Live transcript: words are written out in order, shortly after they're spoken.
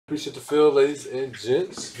Appreciate the field, ladies and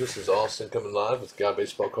gents. This is Austin coming live with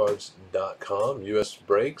GotBaseballCards.com. U.S.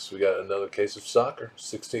 breaks. We got another case of soccer.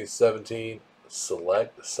 16-17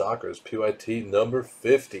 select soccer is PYT number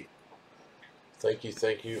 50.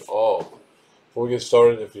 Thank you all. Before we get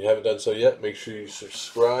started, if you haven't done so yet, make sure you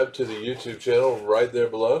subscribe to the YouTube channel right there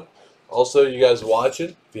below. Also, you guys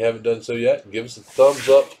watching, if you haven't done so yet, give us a thumbs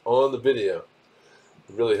up on the video.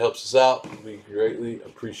 It really helps us out. We greatly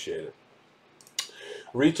appreciate it.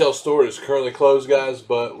 Retail store is currently closed, guys,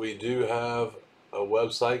 but we do have a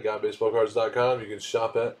website, GotBaseballCards.com. You can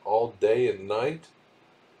shop at all day and night.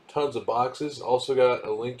 Tons of boxes. Also got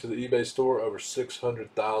a link to the eBay store, over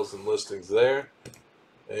 600,000 listings there.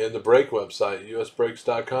 And the break website,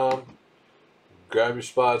 usbreaks.com. Grab your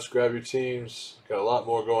spots, grab your teams. Got a lot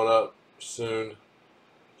more going up soon,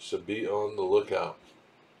 so be on the lookout.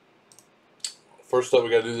 First up, we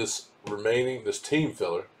got to do this team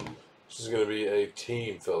filler. This is going to be a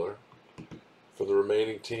team filler for the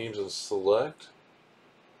remaining teams in select.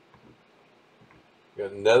 We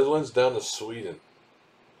got Netherlands down to Sweden.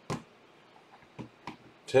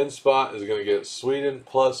 10 spot is going to get Sweden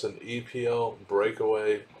plus an EPL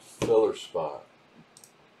breakaway filler spot.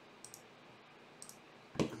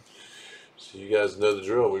 So you guys know the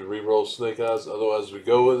drill. We re-roll snake eyes, otherwise we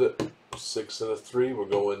go with it. 6 and a 3, we're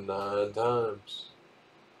going 9 times.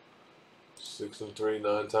 6 and 3,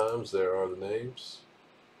 9 times. There are the names.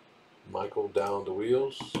 Michael down to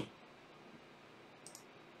wheels.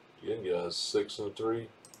 Again, guys, 6 and 3,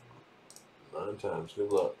 9 times.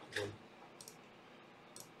 Good luck.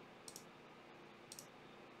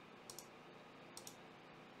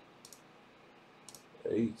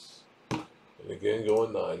 8. And again,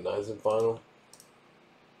 going 9. 9's and final.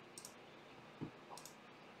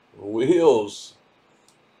 Wheels.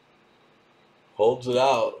 Holds it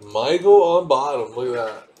out. Michael on bottom. Look at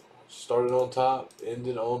that. Started on top,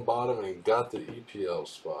 ended on bottom, and got the EPL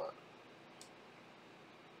spot.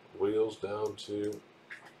 Wheels down to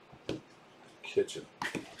kitchen.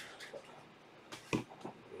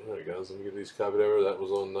 Alright, guys. Let me get these copied over. That was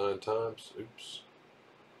on 9 times. Oops.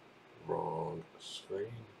 Wrong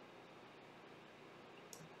screen.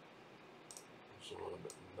 It's on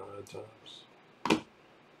 9 times.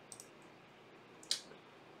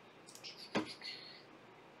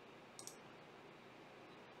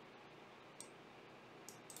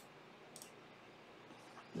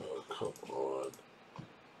 Come on.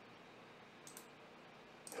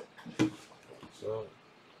 So,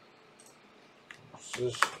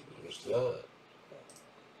 what's that?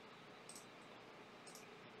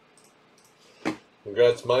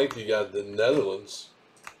 Congrats, Mike. You got the Netherlands.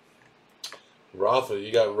 Rafa,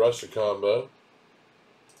 you got Russia combo.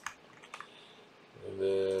 And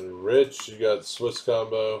then Rich, you got Swiss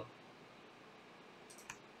combo.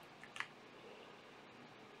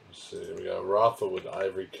 We got Rafa with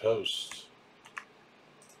Ivory Coast.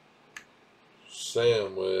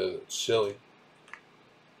 Sam with Chile.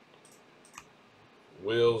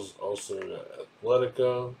 Wheels also got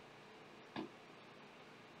Atletico.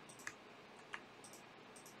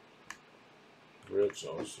 Rich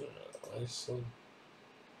also got Iceland.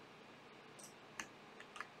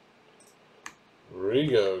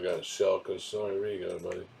 Rigo got Schalke. Sorry, Rigo,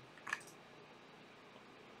 buddy.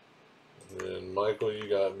 And then Michael, you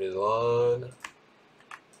got Milan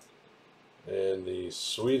and the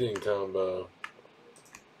Sweden combo.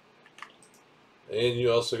 And you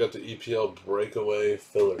also got the EPL breakaway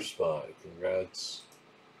filler spot. Congrats,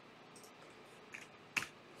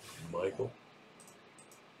 Michael.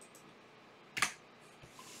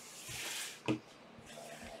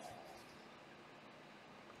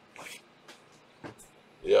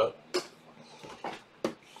 Yep.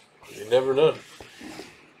 You never know.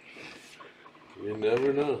 You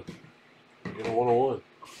never know. You get a 101.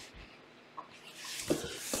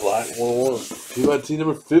 Black 101. PYT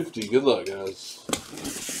number 50. Good luck, guys.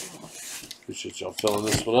 Appreciate y'all filling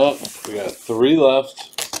this one up. We got 3 left.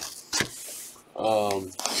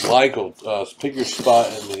 Michael, pick your spot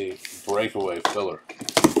in the breakaway filler.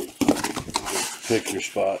 Pick your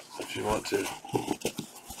spot if you want to.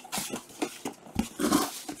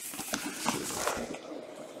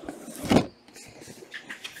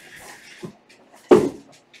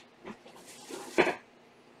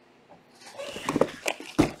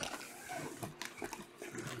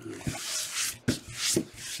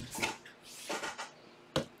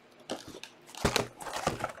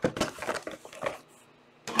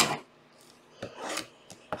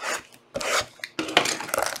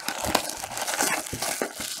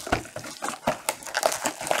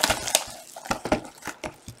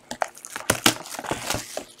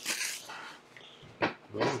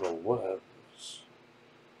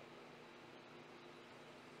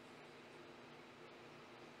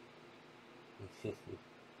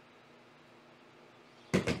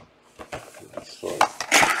 That's fun.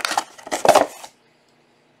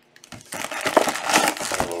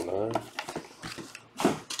 109.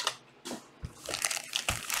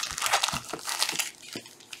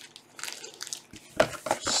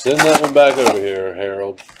 Send that one back over here,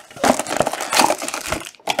 Harold.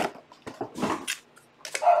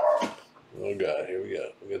 Oh God, here we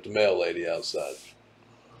go. We got the mail lady outside.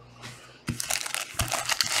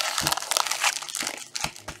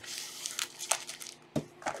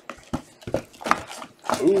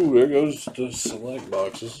 Ooh, there goes the select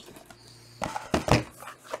boxes.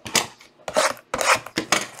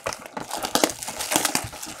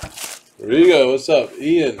 There you go. What's up,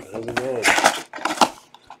 Ian? How's it going?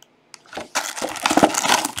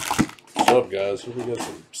 What's up, guys? We got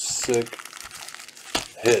some sick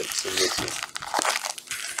hits in this one.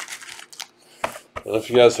 I don't know if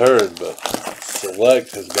you guys heard, but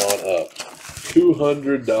Select has gone up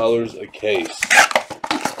 $200 a case.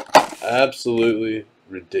 Absolutely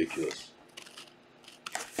ridiculous.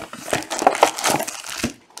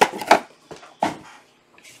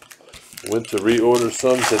 Went to reorder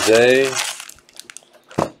some today,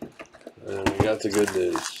 and we got the good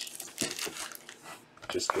news.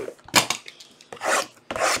 Just kidding.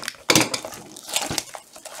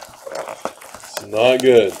 It's not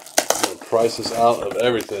good. I'm gonna price us out of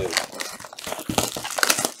everything.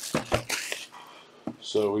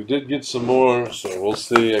 So we did get some more, so we'll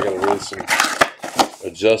see. I gotta really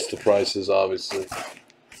adjust the prices, obviously.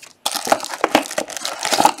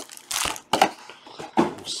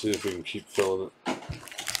 We'll see if we can keep filling it.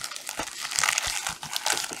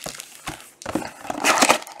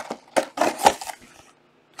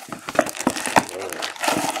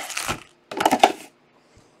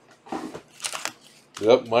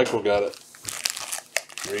 Yep, Michael got it.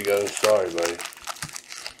 There you go. Sorry, buddy.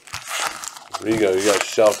 There you go. You got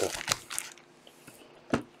Schalke.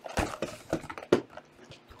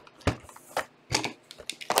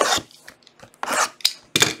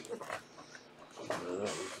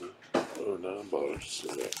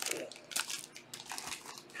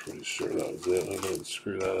 Pretty sure that was it. I didn't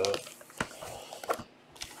screw that up.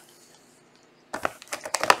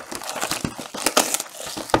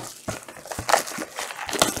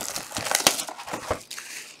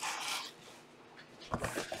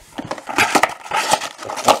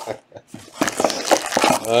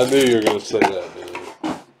 I knew you were going to say that, man.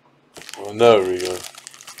 I know, Rigo.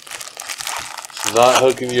 It's not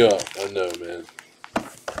hooking you up. I know, man.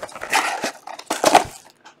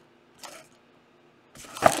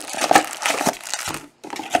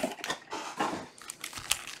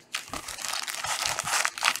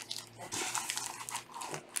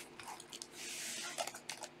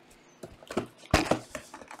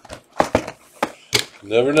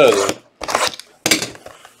 Never know, though.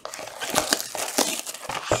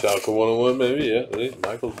 Schalke 101, maybe, yeah.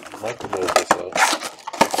 Michael knows this out.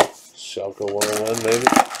 Schalke 101, maybe.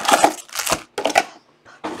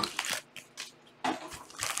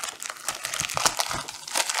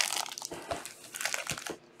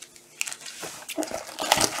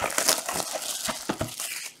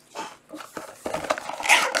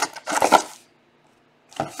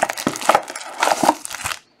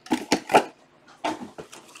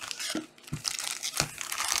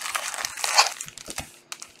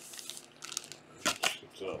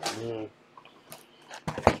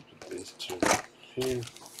 Put these two here.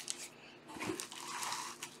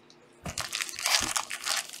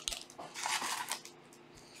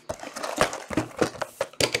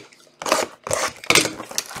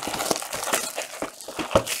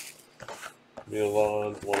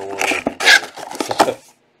 Milan 101.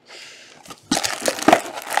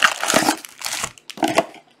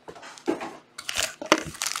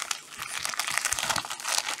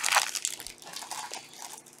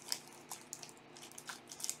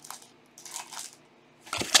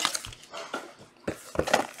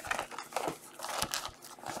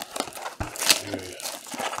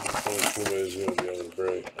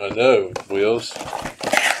 I know, Wheels.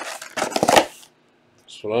 That's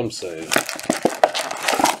what I'm saying.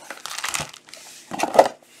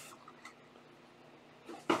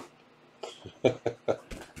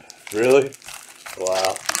 Really?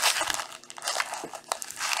 Wow.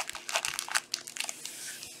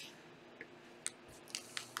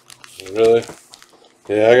 Really?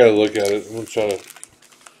 Yeah, I gotta look at it. I'm gonna try to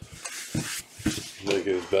make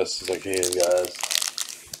it as best as I can, guys.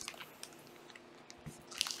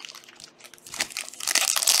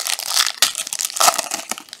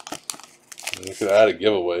 I could add a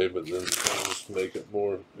giveaway, but then just make it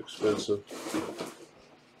more expensive.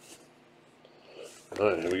 All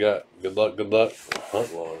right, here we got. Good luck, good luck.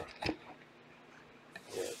 Hunt water.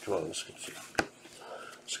 Yeah, come on, let's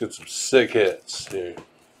get some sick hits here.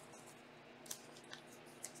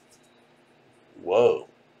 Whoa.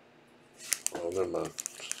 Oh, never mind.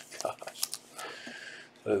 Gosh.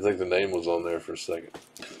 I didn't think the name was on there for a second.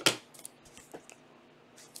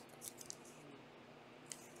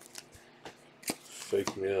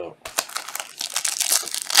 Fake me out.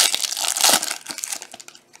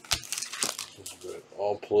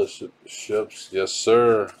 All Pulisic ships. Yes,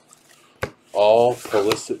 sir. All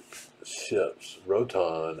Pulisic ships.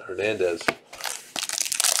 Rotan. Hernandez.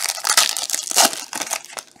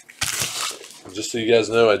 Just so you guys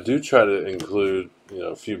know, I do try to include,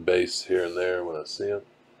 a few base here and there when I see them.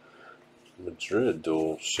 Madrid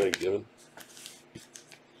duel. Shea Given.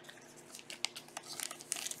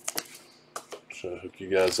 Try to hook you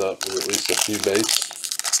guys up with at least a few base.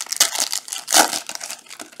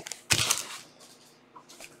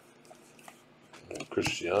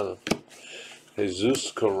 Cristiano.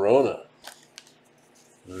 Jesus Corona.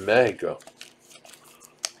 Mexico.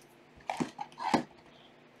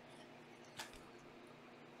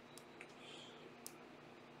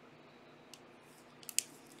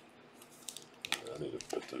 I need to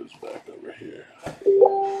put those back over here.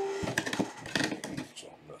 It's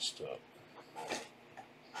all messed up.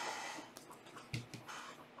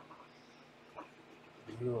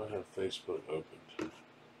 Where do I have Facebook opened?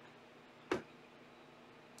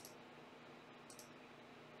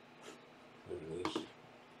 There it is.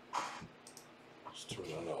 Let's turn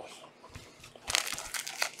that off.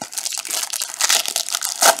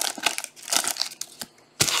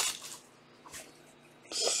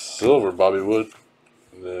 Silver, Bobby Wood.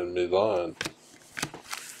 And then Milan.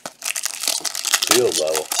 Field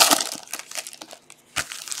level.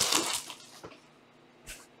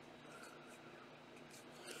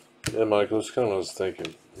 Yeah, Michael, that's kind of what I was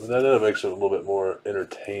thinking. That makes it a little bit more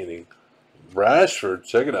entertaining. Rashford,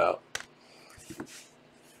 check it out.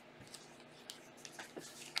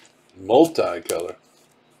 Multicolor.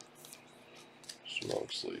 Long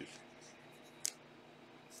sleeve.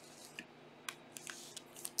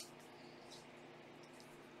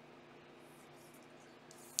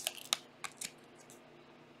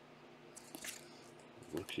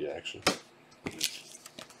 Rookie action.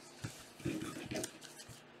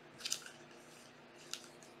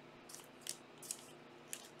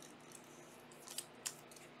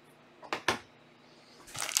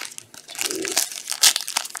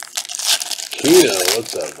 Keno,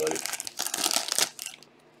 what's up, buddy?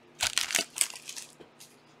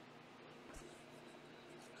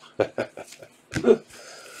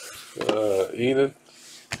 Eden.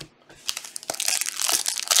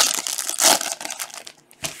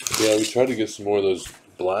 Yeah, we tried to get some more of those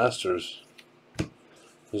blasters.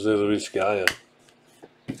 Jose Luis Gaia.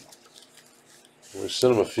 We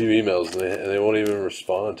sent them a few emails and they won't even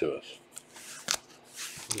respond to us.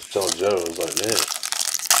 I was telling Joe, I was like, man,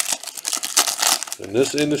 in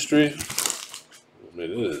this industry, I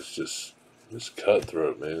mean, it is just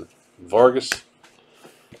cutthroat, man. Vargas,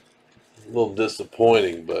 a little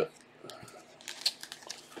disappointing, but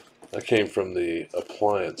I came from the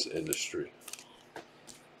appliance industry.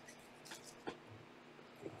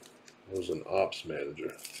 I was an ops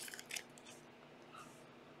manager.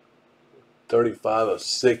 35 of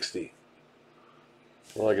 60.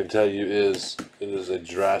 All I can tell you is it is a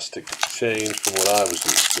drastic change from what I was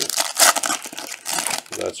used to.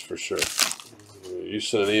 That's for sure. You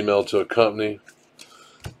sent an email to a company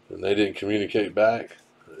and they didn't communicate back.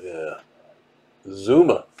 Yeah.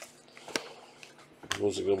 Zuma. It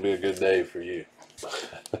wasn't going to be a good day for you.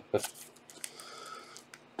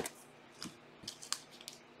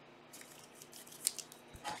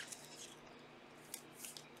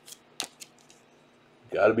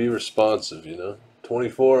 Got to be responsive,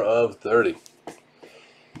 24 of 30.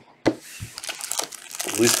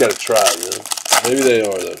 At least got to try, Maybe they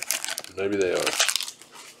are, though. Maybe they are.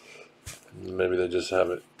 Maybe they just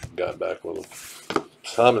haven't got back with them.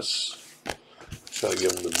 Thomas. Try to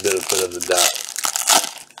give him the benefit of the doubt.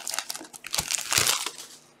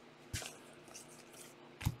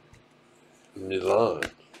 Milan.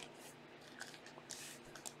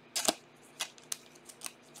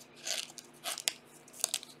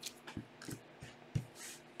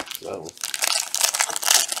 That one.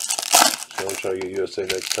 So I'll try to get USA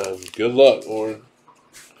next time. Good luck, Warren.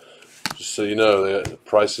 Just so you know, the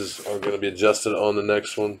prices are going to be adjusted on the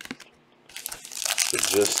next one. So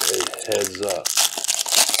just a heads up.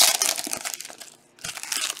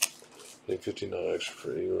 I think $15 extra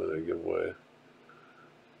for England they give away.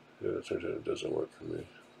 Yeah, it doesn't work for me.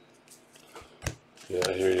 Yeah,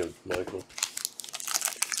 I hear you, Michael.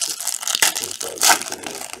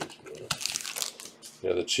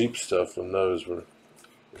 Yeah, the cheap stuff from those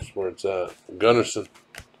that's where it's at. Gunnarsson.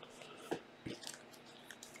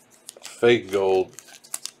 Fake gold.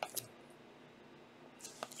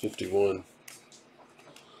 51.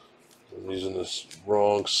 I'm using this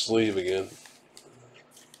wrong sleeve again.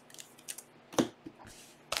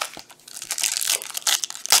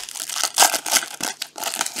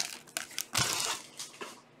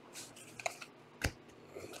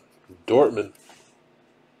 Dortmund.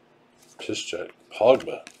 Piss check.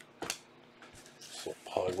 Pogba. So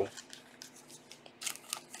Pogba.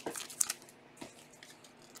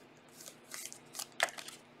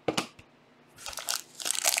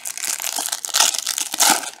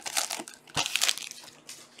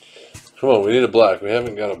 Come on, we need a black. We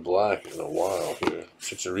haven't got a black in a while here.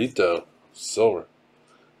 Chicharito. Silver.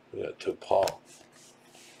 We got Topal.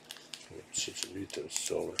 Chicharito.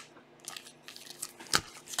 Silver.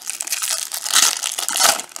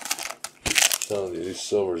 I'm telling you, these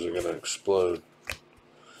silvers are going to explode.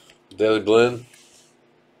 Daily Blend.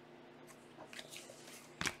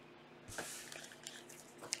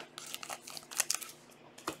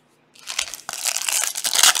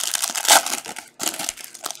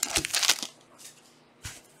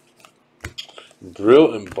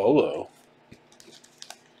 Brill and Bolo.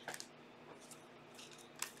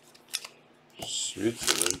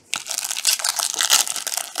 Switzerland.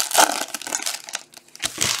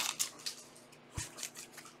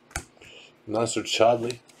 Nasser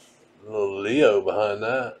Chadley. A little Leo behind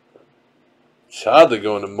that. Chadley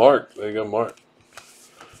going to Mark. There you go, Mark.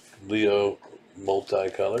 Leo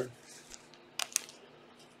multicolored.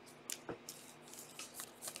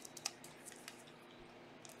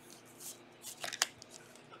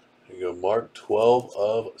 There you go, Mark. 12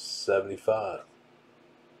 of 75.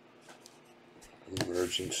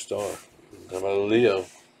 Emerging star. How about a Leo?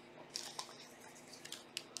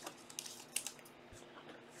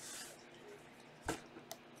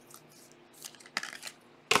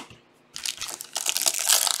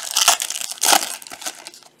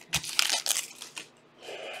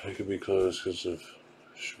 It could be closed because of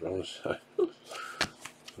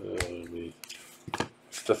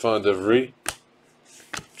Stefan De Vrij.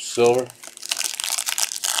 Silver.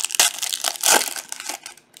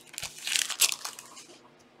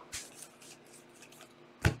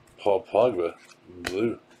 Paul Pogba.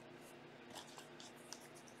 Blue.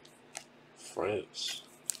 France.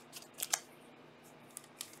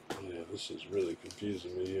 Yeah, this is really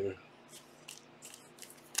confusing me here.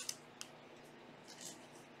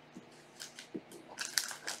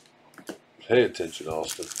 Pay attention,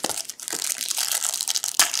 Austin.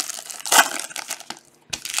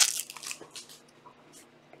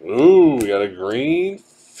 Ooh, we got a green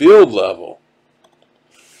field level.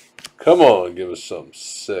 Come on, give us something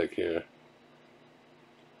sick here.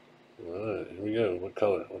 Alright, here we go. What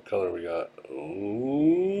color? What color we got?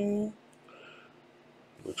 Ooh.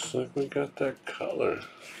 Looks like we got that color.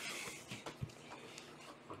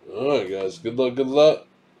 Alright, guys. Good luck, good luck.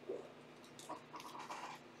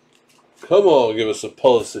 Come on, give us a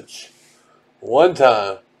Pulisic. One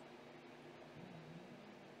time.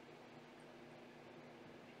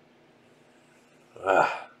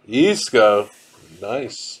 Isco.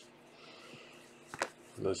 Nice.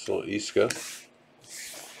 Nice little Isco.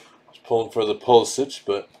 Just pulling for the Pulisic,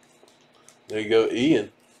 but there you go,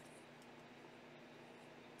 Ian.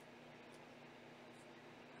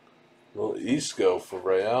 Little Isco for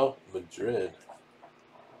Real Madrid.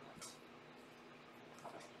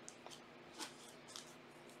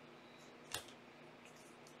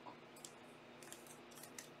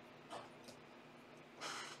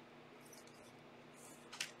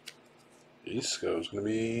 Isco is going to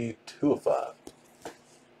be 2 of 5.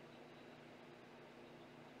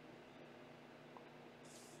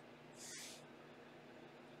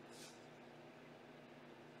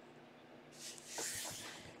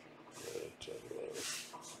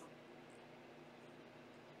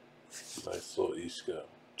 Nice little Isco,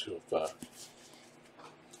 2 of 5.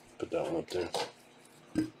 Put that one up there.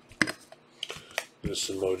 Just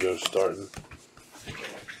some mojo starting.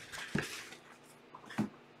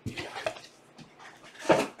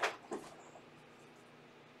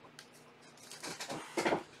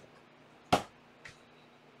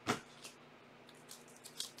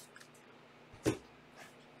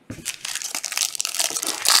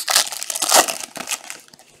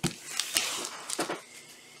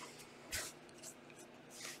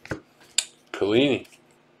 Collini.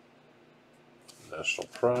 National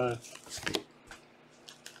Pride.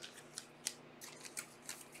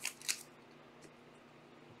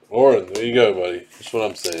 Oren, there you go, buddy. That's what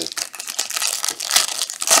I'm saying.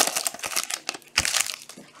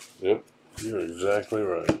 Yep, you're exactly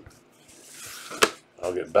right.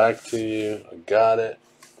 I'll get back to you. I got it.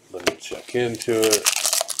 Let me check into it.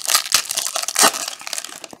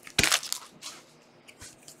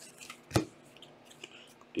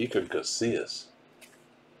 Iker Casillas.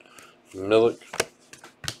 Milik.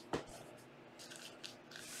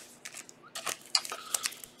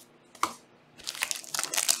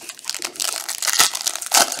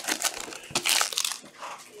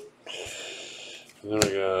 Then we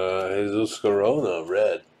got Jesus Corona,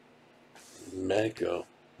 red. Mexico.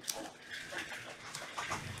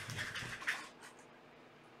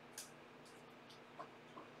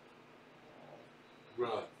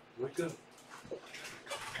 Right, wake up.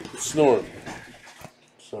 Snoring.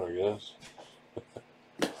 Sorry, guys.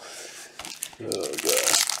 Oh, God.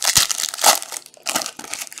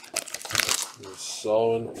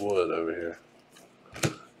 Sawing wood over here.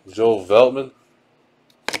 Joel Veltman.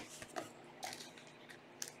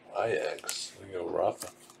 Ajax. There you go, Rafa.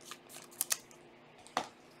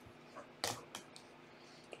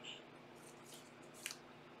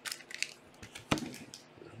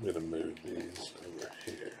 I'm going to move these over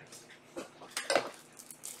here.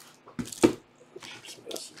 Keeps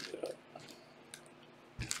messing me up.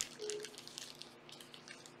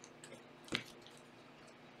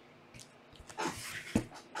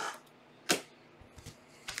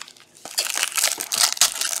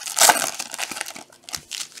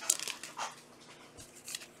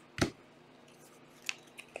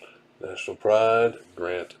 National Pride,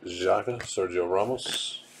 Grant Xhaka, Sergio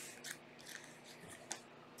Ramos.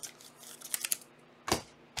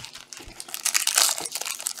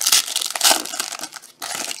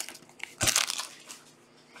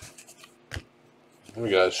 We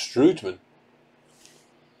got Strootman,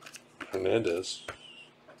 Hernandez.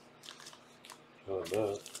 How about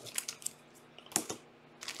that?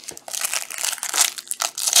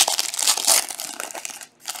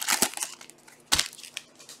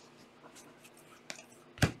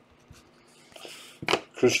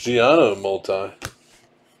 Cristiano multi.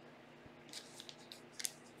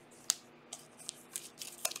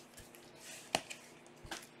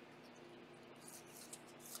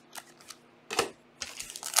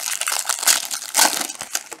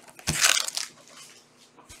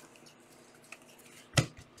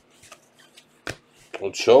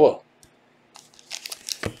 Ochoa.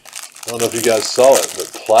 I don't know if you guys saw it, but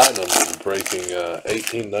Platinum was breaking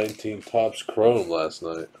 1819 Topps Chrome last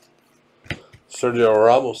night. Sergio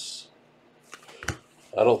Ramos.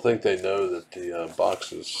 I don't think they know that the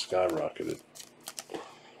boxes skyrocketed,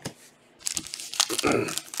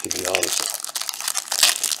 to be honest.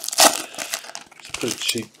 It's a pretty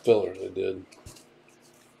cheap filler they did.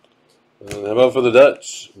 And how about for the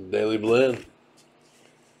Dutch? Daily Blend.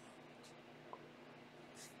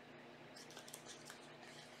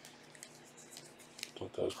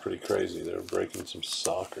 Thought that was pretty crazy. They were breaking some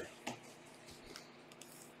soccer.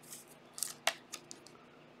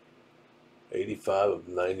 85 of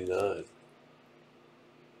 99.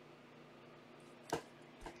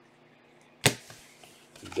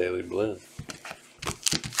 Daily Blend.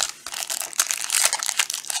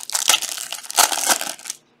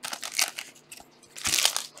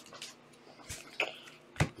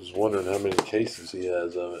 I was wondering how many cases he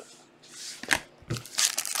has of it.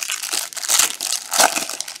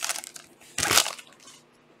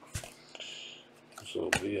 So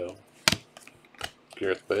Leo.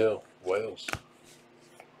 Gareth Bale, Wales.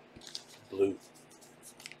 Blue.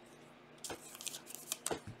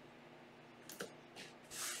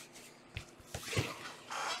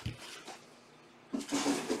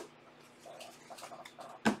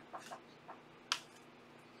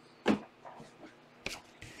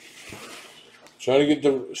 Trying to get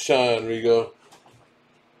the shine, Rigo.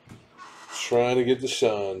 Trying to get the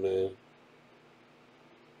shine, man.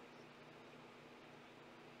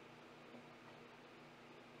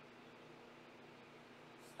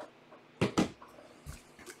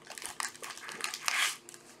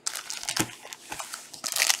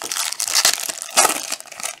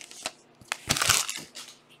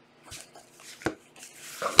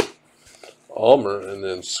 Almer and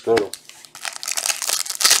then Skirtle.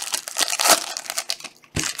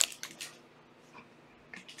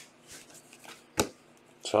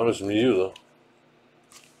 Thomas Müller.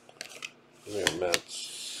 Yeah,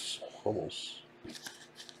 Matt's Hummels.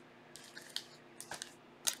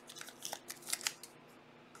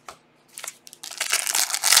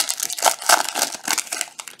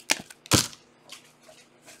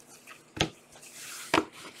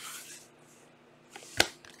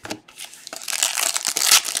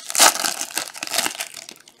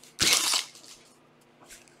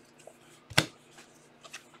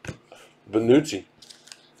 Bonucci.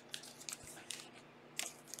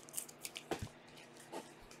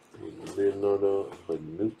 Leonardo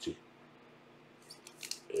Bonucci.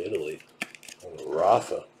 Italy.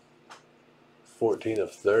 Rafa. 14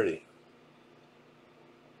 of 30.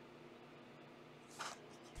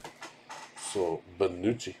 So,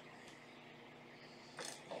 Bonucci.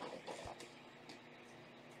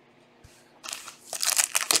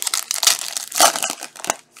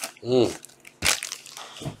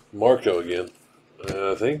 Marco again.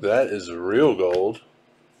 I think that is real gold.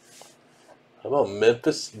 How about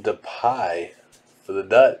Memphis Depay for the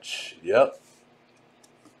Dutch? Yep.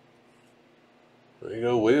 There you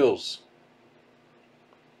go, wheels.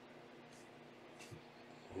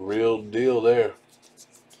 Real deal there.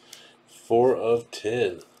 4 of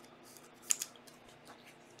 10.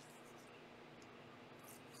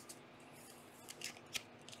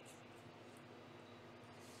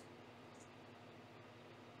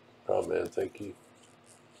 Oh man, thank you.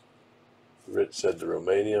 Rich said the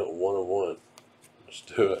Romania 1 of 1. Let's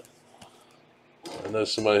do it. I know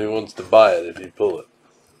somebody who wants to buy it if you pull it.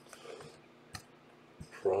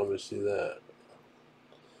 Promise you that.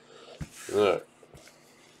 Alright.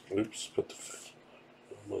 Oops,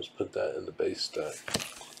 almost put that in the base stack.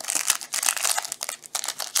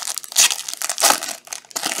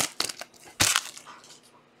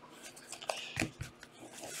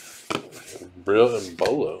 Brill and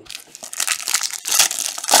Bolo.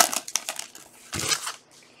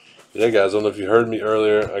 Yeah, guys, I don't know if you heard me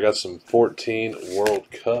earlier. I got some 14 World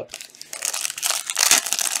Cup.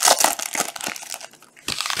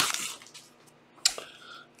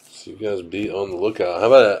 So you guys be on the lookout. How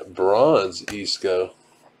about that bronze Isco?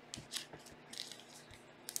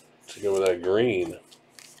 To go with that green.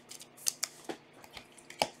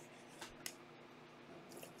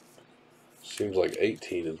 Seems like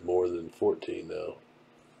 18 is more than 14 now.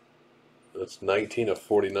 That's 19 of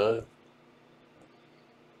 49.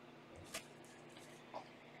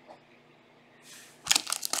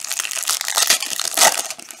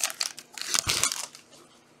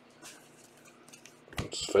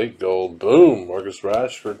 It's fake gold. Boom, Marcus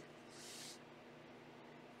Rashford.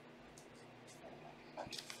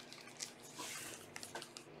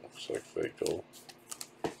 Looks like fake gold.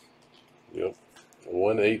 Yep.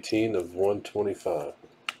 118 of 125.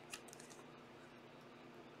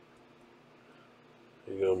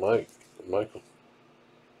 There you go, Michael.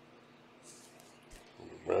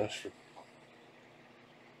 Rashford.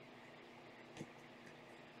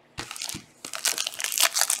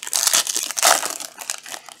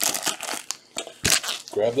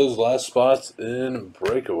 Grab those last spots in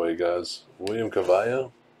breakaway, guys. William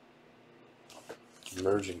Cavallo.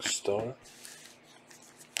 Emerging star.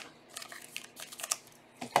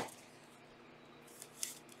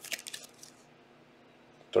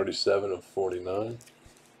 $37 of 49.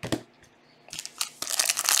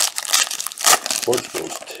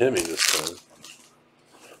 Portugal's Timmy this time.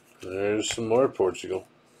 There's some more Portugal.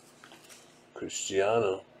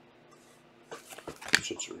 Cristiano.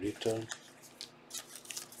 Chicharito.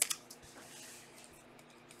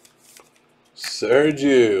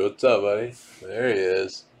 Sergio, what's up, buddy? There he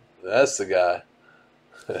is. That's the guy.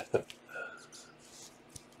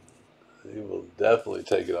 He will definitely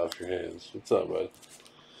take it off your hands. What's up, bud?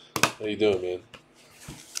 How you doing, man?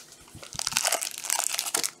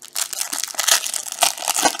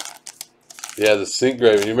 Yeah, the sink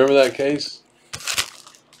graving. You remember that case,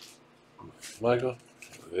 Michael?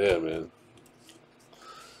 Yeah, man.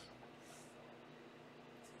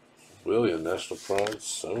 William, National Pride,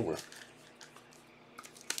 Somer.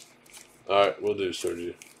 Alright, we'll do,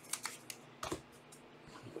 Sergio.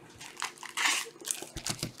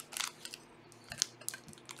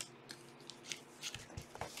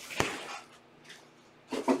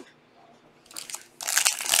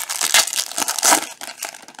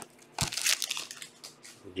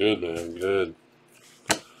 Good, man, good.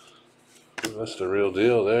 That's the real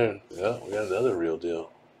deal there. Yeah, we got another real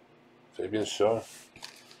deal. Fabian Schär.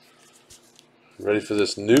 Ready for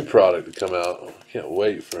this new product to come out. I can't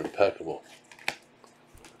wait for Impeccable.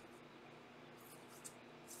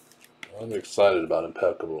 I'm excited about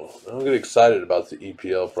Impeccable. I don't get excited about the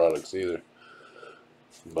EPL products either.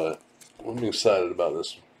 But I'm excited about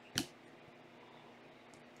this one.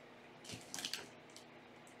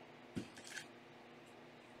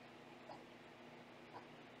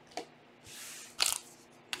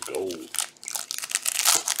 Gold.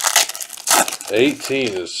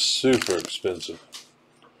 18 is super expensive.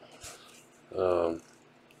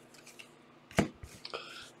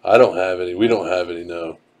 I don't have any. We don't have any,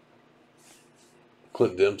 no.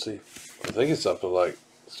 Clint Dempsey. I think it's up to like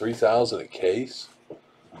 $3,000 a case.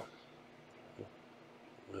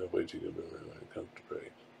 way too good when it comes to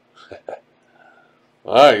break.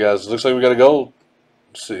 Alright, guys. Looks like we got a gold.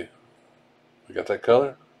 Let's see. We got that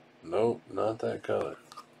color? Nope, not that color.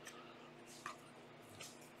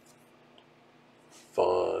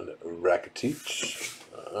 Fun Rakitic.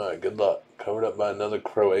 Alright, good luck. Covered up by another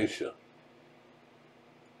Croatia.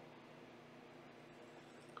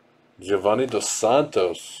 Giovanni Dos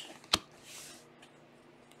Santos.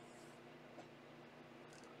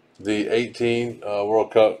 The 18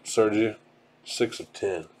 World Cup, Sergio. 6 of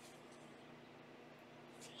 10.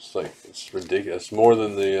 It's ridiculous. It's more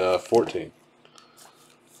than the 14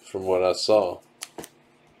 from what I saw.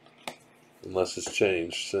 Unless it's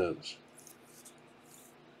changed since.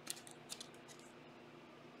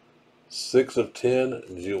 6 of 10,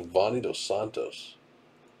 Giovanni Dos Santos.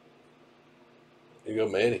 Here you go,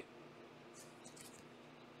 Manny.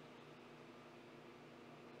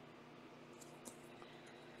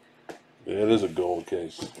 Yeah, it is a gold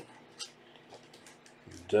case.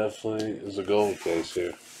 Definitely is a gold case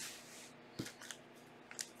here.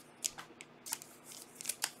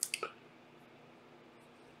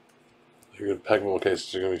 You're gonna pack more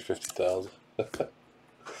cases. Are gonna be 50,000. I'm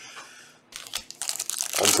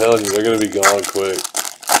telling you, they're gonna be gone quick.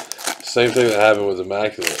 Same thing that happened with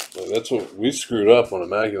Immaculate. Like, that's what we screwed up on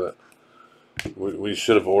Immaculate. We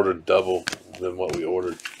should have ordered double than what we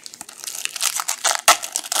ordered.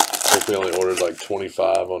 I think we only ordered like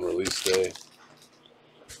 25 on release day.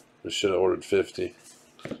 We should have ordered 50.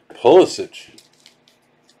 Pulisic.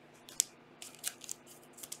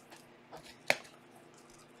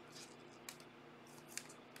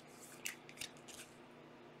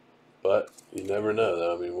 But you never know,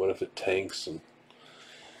 though. I mean, what if it tanks and,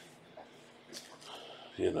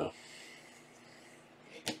 you know.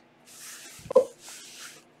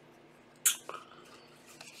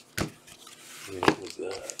 What was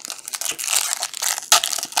that?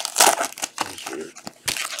 That's weird.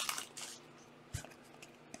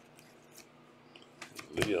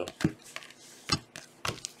 Leo.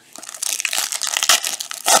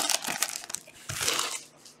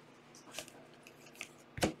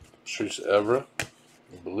 Patrice Evra.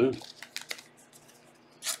 Blue.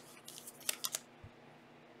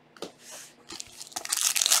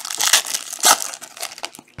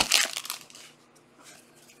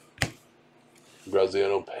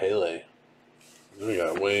 Graziano Pele. Then we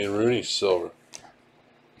got Wayne Rooney silver.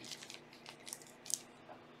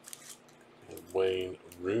 Wayne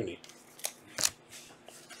Rooney.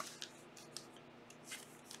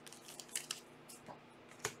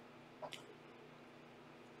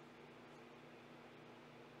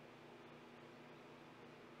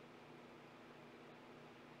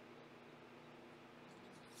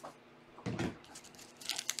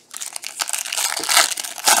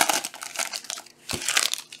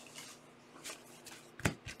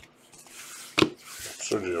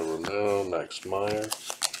 Sergio Romero, Max Meyer.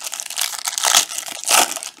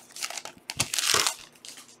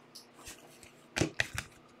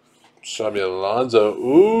 Xabi Alonso.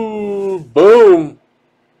 Ooh, boom.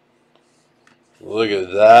 Look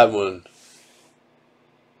at that one.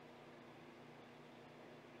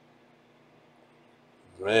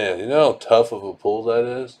 Man, you know how tough of a pull that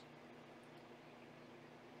is?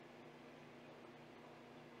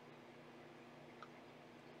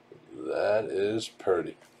 That is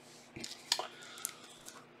pretty.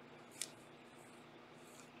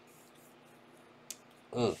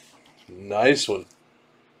 Nice one.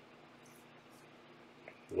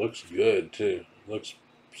 Looks good, too. Looks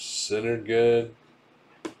centered good.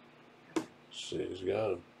 Let's see, he's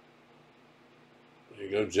got him. There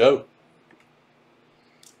you go, Joe.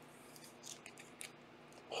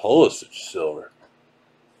 Pulisic silver.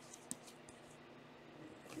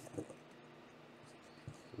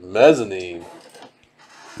 Mezzanine.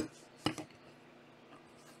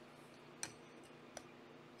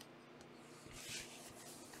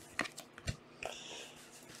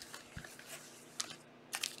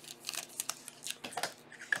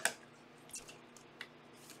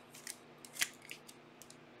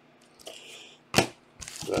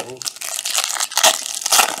 That one.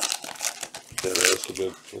 Yeah,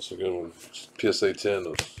 that's a good one. PSA 10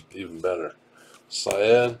 was even better.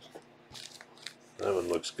 Syed. That one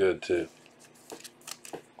looks good too.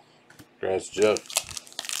 Congrats, Joe.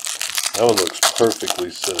 That one looks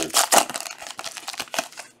perfectly centered.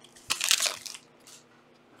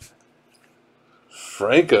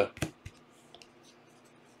 Franca.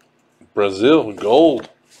 Brazil, gold.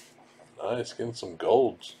 Nice, getting some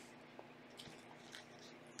golds.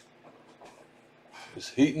 It's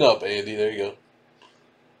heating up, Andy. There you go.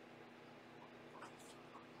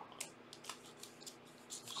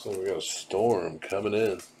 So we got a storm coming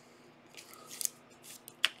in.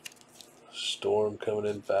 storm coming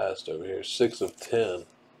in fast over here. 6 of 10.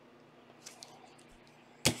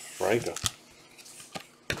 Franco.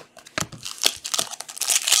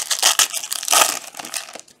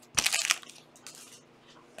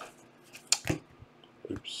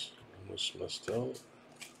 Oops, almost messed up.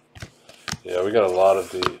 Yeah, we got a lot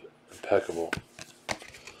of the impeccable.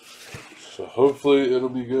 So hopefully it'll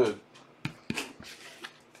be good.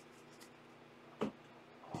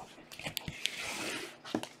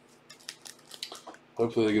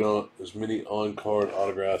 Hopefully they get on as many on-card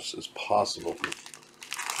autographs as possible.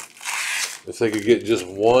 If they could get just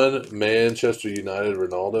one Manchester United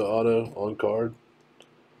Ronaldo auto on card,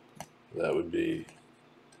 that would be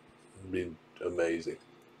amazing.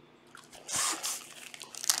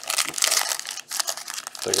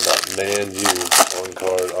 Think about Man U on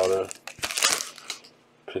card auto,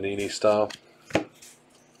 Panini style.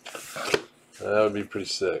 That would be pretty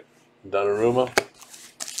sick. Donnarumma.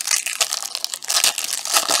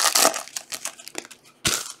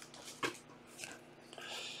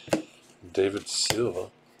 David Silva.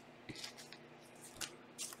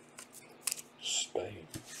 Spain.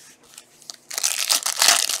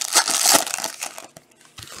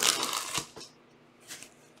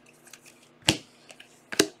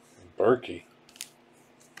 Berkey.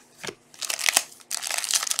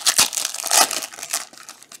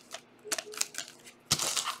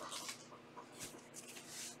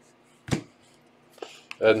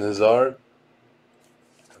 Eden Hazard.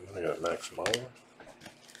 And then I got Max Meyer.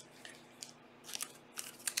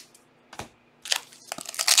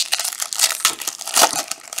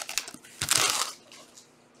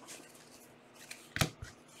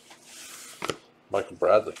 Michael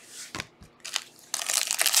Bradley.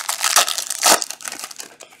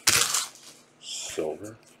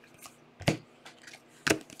 Silver.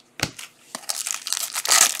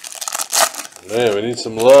 Man, we need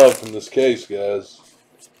some love from this case, guys.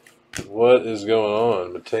 What is going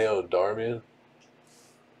on? Matteo Darmian.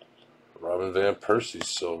 Robin Van Persie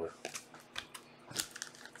silver.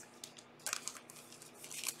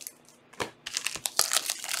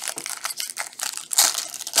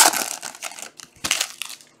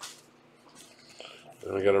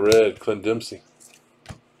 And we got a red, Clint Dempsey.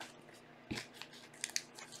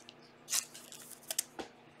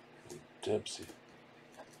 Dempsey.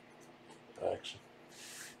 Action.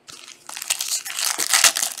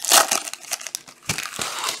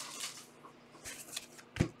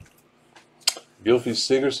 Gylfi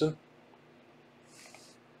Sigurdsson.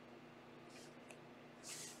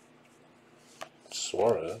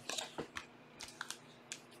 Suarez.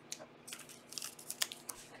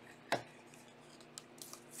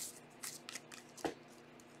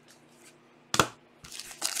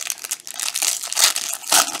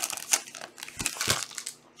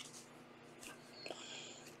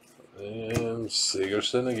 And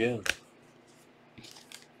Sigurdsson again.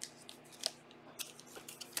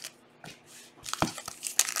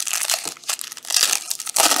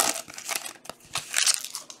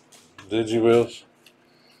 Digi-Wheels.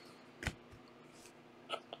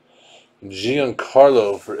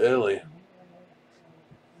 Giancarlo for Italy.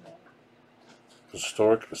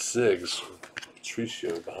 Historic Sigs.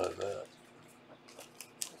 Patricio behind that.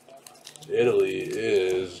 Italy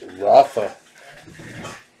is Rafa.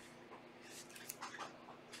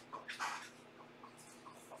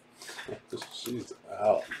 She's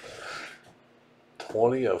out.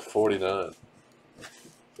 20 of 49.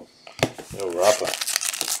 No Rafa.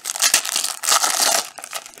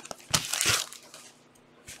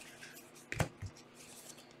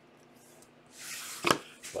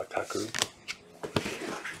 Lukaku.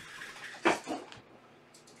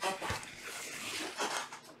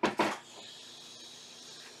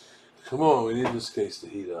 Come on, we need this case to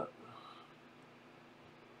heat up.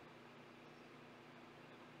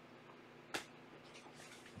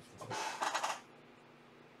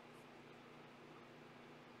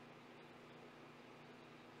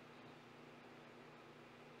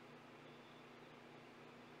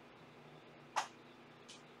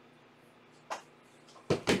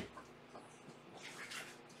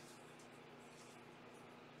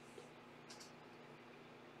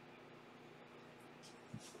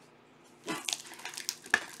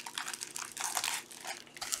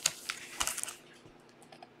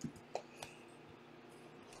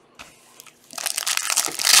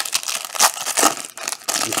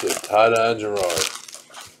 You said tie-dye Gerard.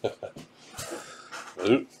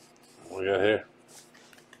 Oop. What we got here?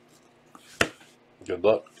 Good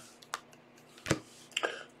luck.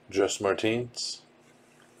 Jess Martins.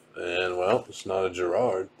 And, well, it's not a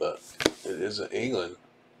Gerard, but it is an England.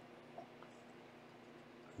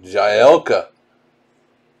 Jaelka.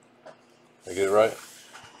 I get it right?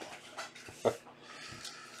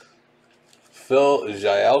 Phil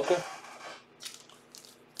Jaelka.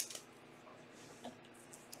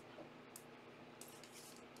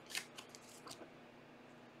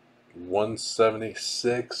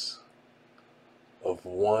 $176 of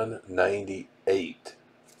 198.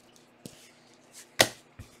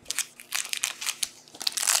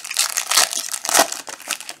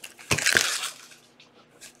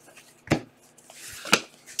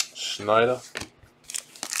 Schneider.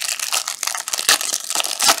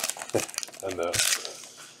 I know.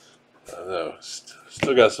 I know.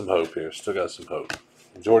 Still got some hope here. Still got some hope.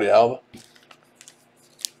 Jordi Alba.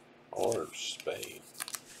 Or Spain.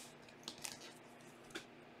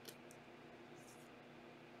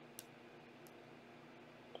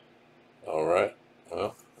 All right.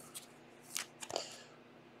 Well,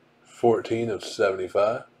 14 of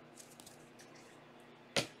 75.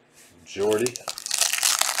 Jordy.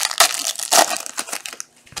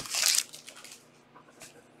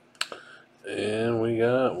 And we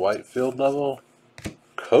got Whitefield level.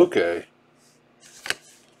 Koke.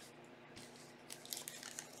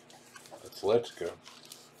 Let's go.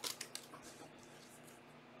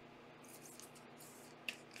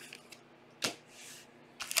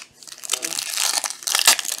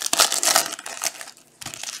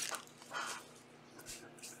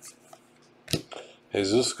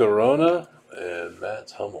 Jesus Corona and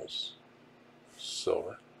Matt Hummels.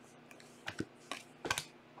 Silver.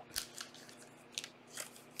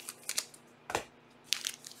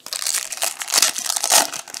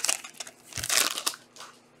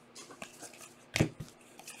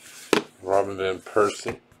 Robin Van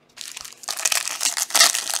Persie.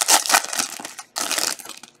 I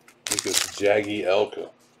think it's Jaggy Elka.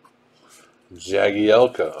 Jaggy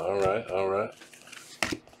Elka. All right, all right.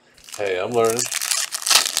 Hey, I'm learning.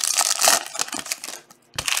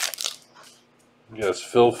 You guys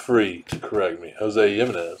feel free to correct me. Jose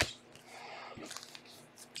Jimenez.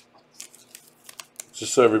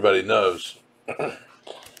 Just so everybody knows,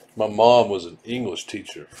 my mom was an English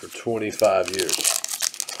teacher for 25 years.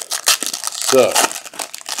 So,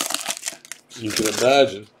 you can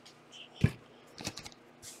imagine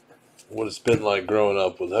what it's been like growing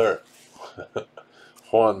up with her.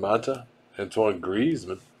 Juan Mata, Antoine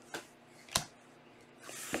Griezmann.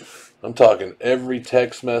 I'm talking every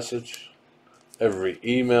text message, every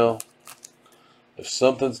email. If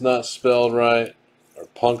something's not spelled right or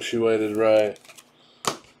punctuated right,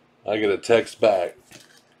 I get a text back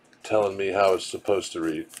telling me how it's supposed to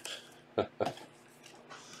read.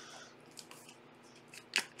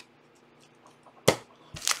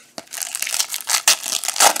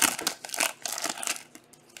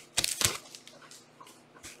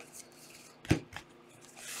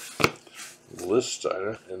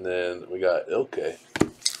 Listeiner, and then we got Ilke.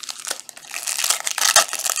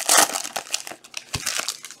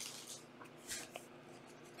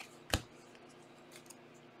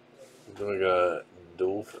 Then we got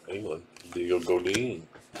Duel for England, Diego Godin.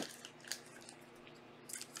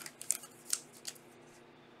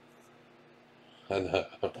 I know.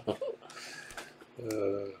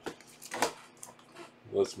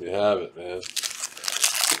 Lets me have it, man.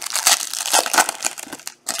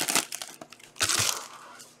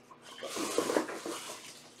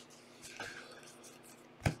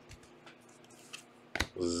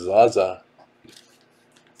 Zaza.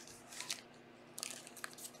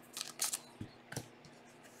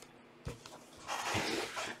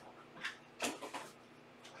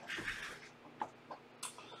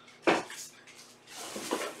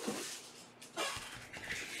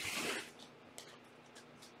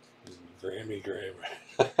 Grammy Grammar.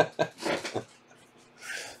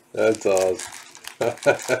 That's awesome.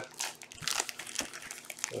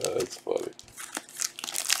 That's funny.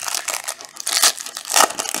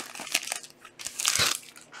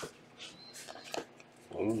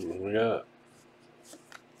 Ooh, what do we got?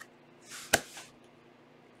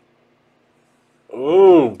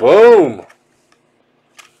 Ooh, boom!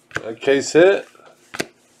 That case hit.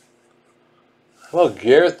 Well,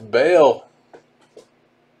 Gareth Bale.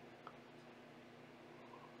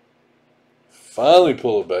 Finally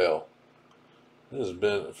pull a Bale. This has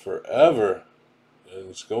been forever. And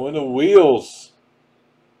it's going to wheels.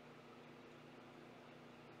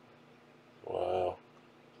 Wow.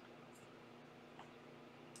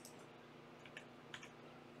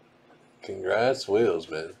 Congrats, wheels,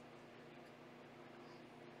 man.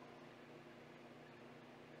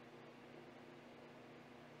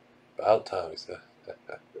 About time, he said.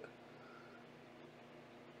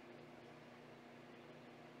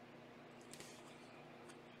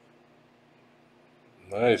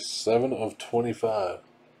 Nice. 7 of 25.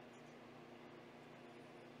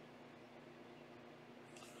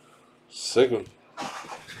 Sick one.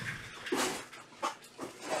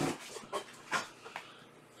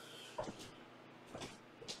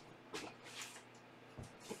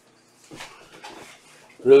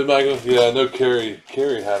 Really, Michael? Yeah, I know Carrie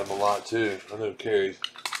had him a lot too. I know Carrie's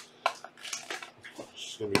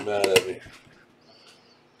gonna be mad at me.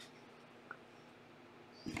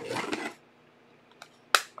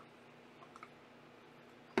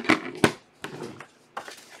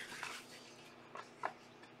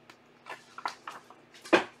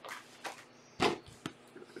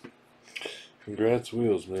 Congrats,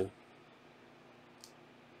 Wheels, man.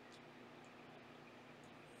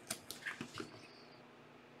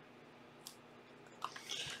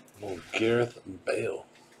 Oh, Gareth Bale.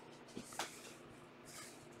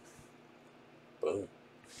 Boom.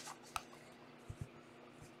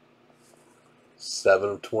 7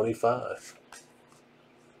 of 25.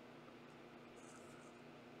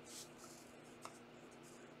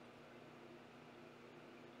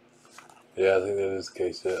 Yeah, I think that is the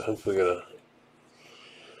case. Yeah, hopefully we got a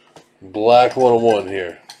black 101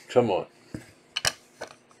 here. Come on.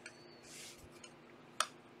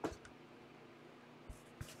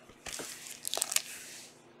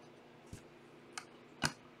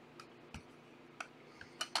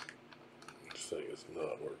 This thing is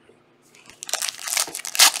not working.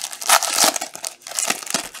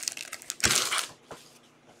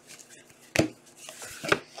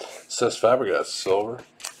 Says Fabregas silver.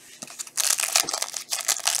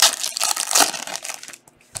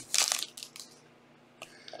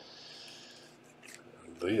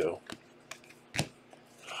 Leo.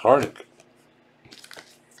 Harnick.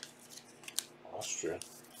 Austria.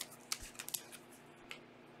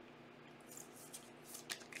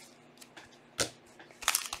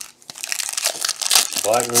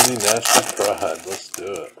 Black Mooney, National Pride. Let's do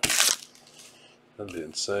it. That'd be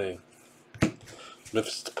insane.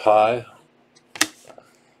 Memphis Pie.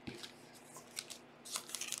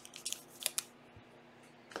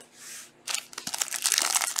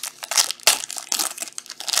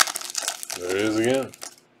 There he is again.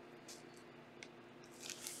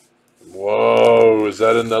 Whoa, is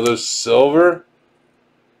that another silver?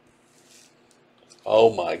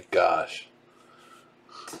 Oh my gosh.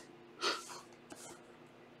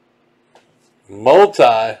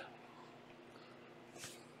 Multi.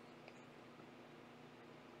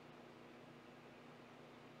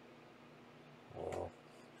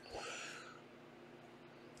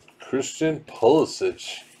 Christian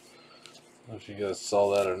Pulisic. I don't know if you guys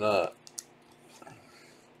saw that or not.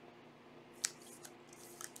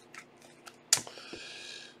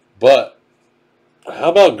 But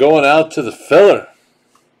how about going out to the filler?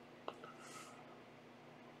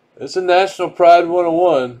 It's a National Pride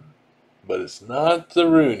 101, but it's not the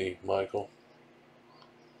Rooney, Michael.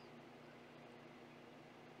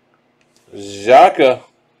 Xhaka.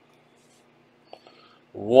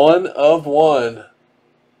 1 of 1.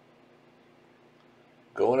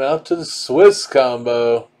 Going out to the Swiss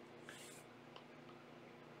combo.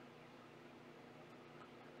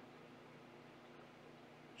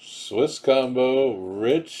 Swiss combo,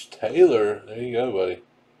 Rich Taylor. There you go, buddy.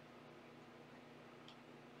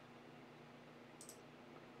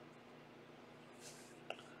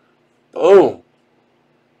 Boom.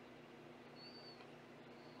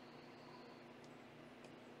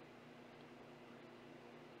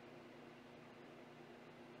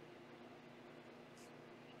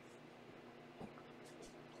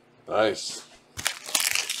 Nice.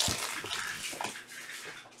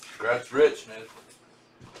 Congrats, Rich, man.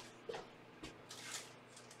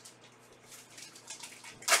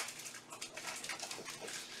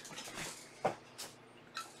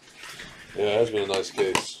 Yeah, it has been a nice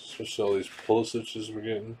case. Especially all these Pulisic's we're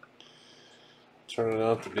getting. Turning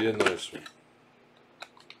out to be a nice one.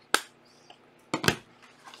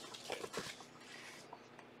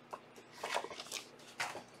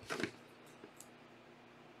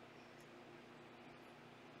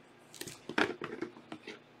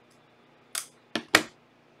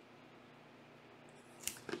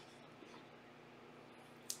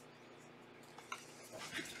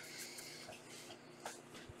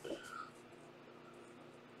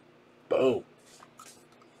 Boom.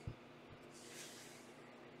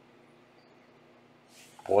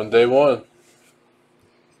 One day one.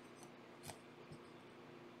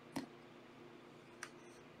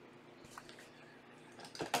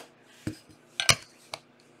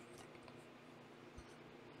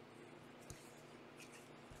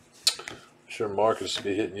 Sure Marcus will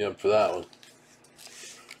be hitting you up for that one.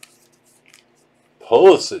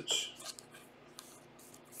 Pulisic.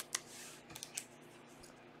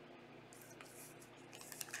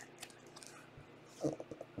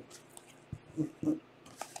 And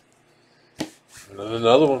then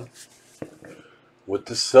another one with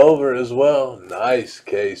the silver as well. Nice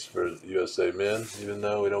case for USA men, even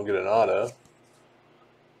though we don't get an auto.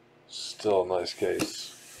 Still a nice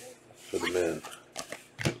case for the men.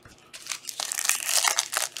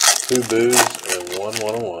 2 boos and 1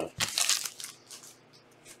 1-on-1.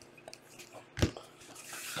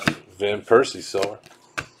 Van Persie silver.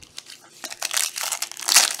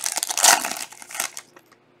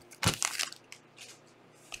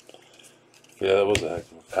 Yeah, that was a heck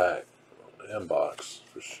of a pack and box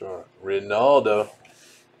for sure. Ronaldo.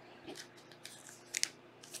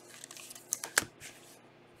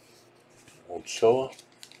 Ochoa.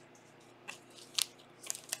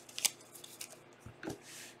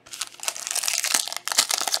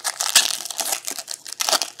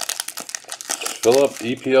 Fill up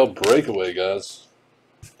EPL breakaway, guys.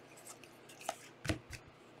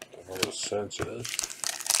 A little sensitive.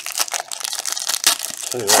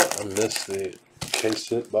 Tell you what, I missed the case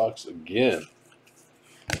hit box again.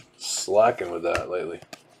 Slacking with that lately.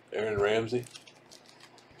 Aaron Ramsey.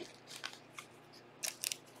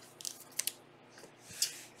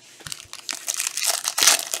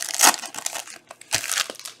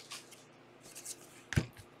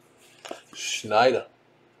 Schneider.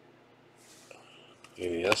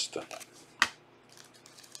 Iniesta.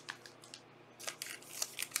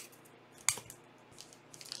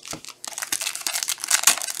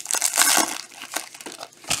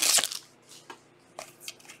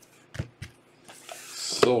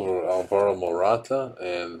 Silver Alvaro Morata,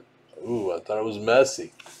 and ooh, I thought it was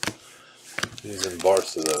Messi. He's in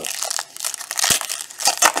Barca though.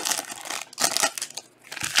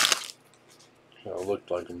 Kind of looked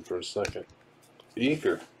like him for a second.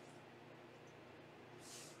 Eager.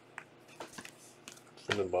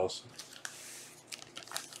 From the Boston.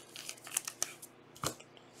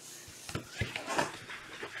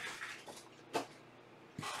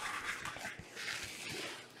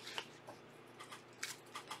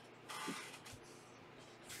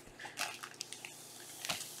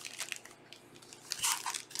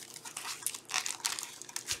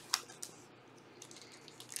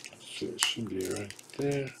 So it should be right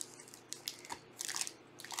there.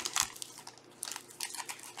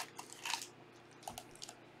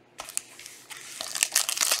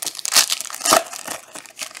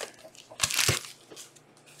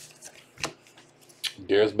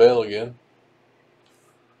 Gareth Bale again.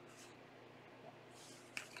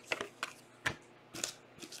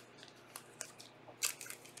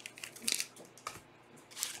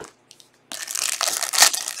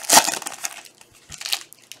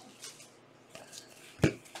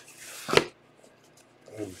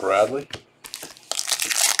 Bradley.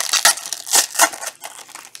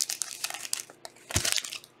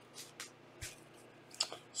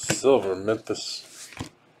 Silver Memphis.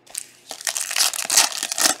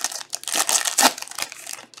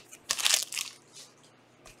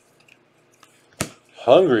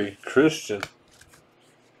 Hungry Christian.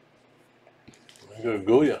 There you go,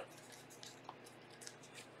 Goya.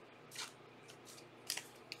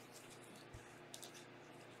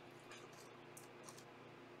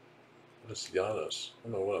 That's Janos. I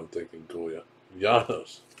don't know what I'm thinking, Goya.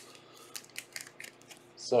 Janos.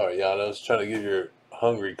 Sorry, Janos. Trying to give your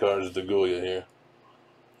hungry cards to Goya here.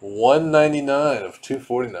 199 of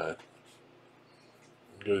 249.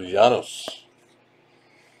 Go to Janos.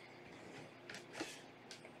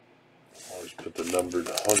 Always put the numbered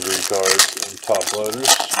hungry cards in top loaders.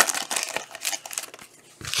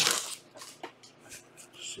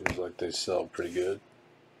 Seems like they sell pretty good.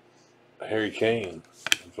 Harry Kane.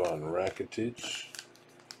 Von Rakitic.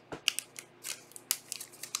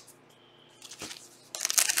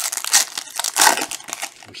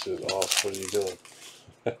 This is off. What are you doing?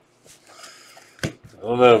 I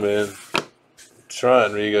don't know, man. I'm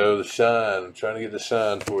trying, Rigo, the shine. I'm trying to get the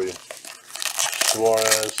shine for you.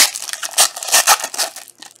 Suarez.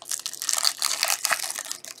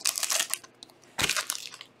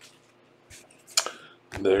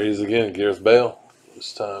 There he is again, Gareth Bale.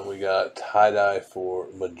 This time we got tie-dye for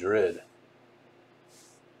Madrid.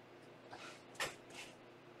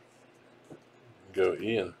 Go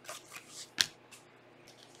Ian.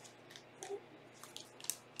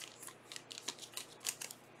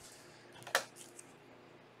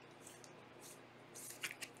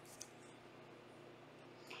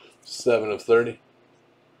 Seven of 30.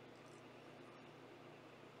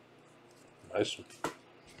 Nice one.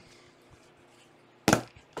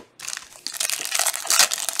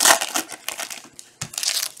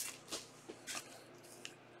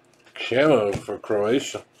 Camo for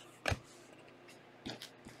Croatia.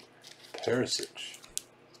 Perisic.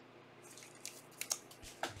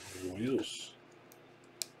 Wheels.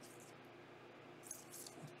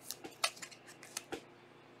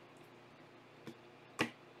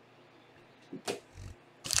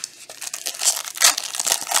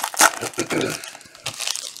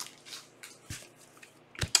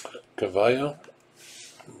 Cavallo,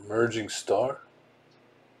 Merging Star.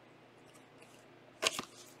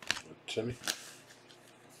 Jimmy.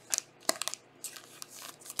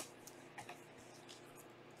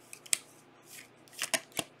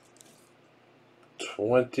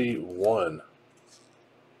 $21.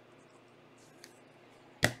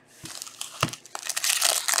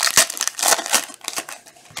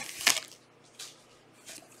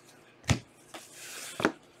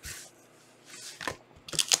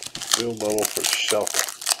 Field level for Shelfer.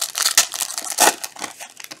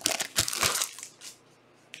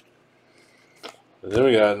 And then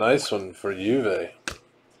we got a nice one for Juve.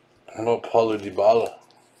 How about Paulo Dybala?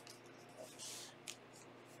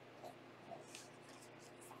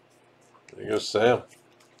 There you go, Sam.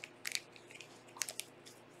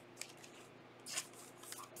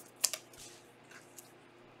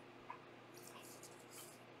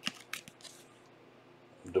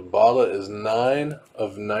 Dybala is 9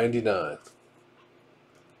 of 99.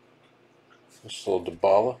 This little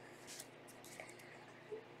Dybala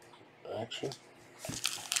action.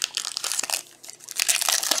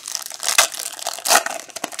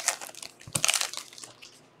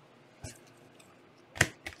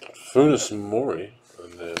 Funes Mori,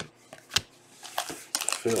 and then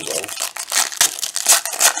field level.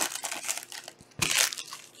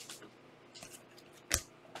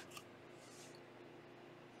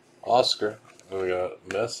 Oscar, and we got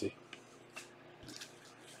Messi.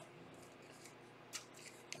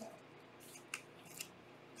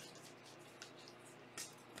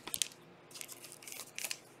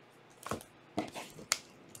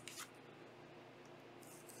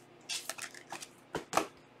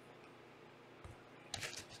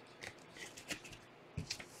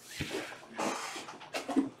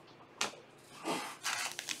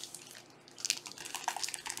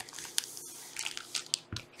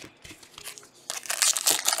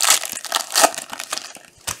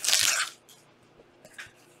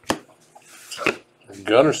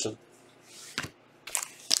 Gunnarsson.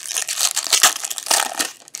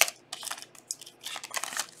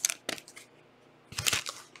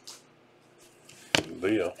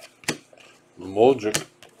 Leo. Moldrick.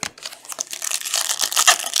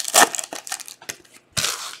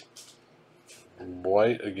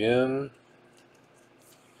 White again.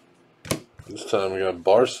 This time we got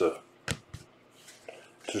Barca.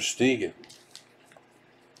 Ter Stegen.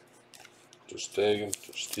 Ter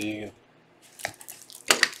Stegen.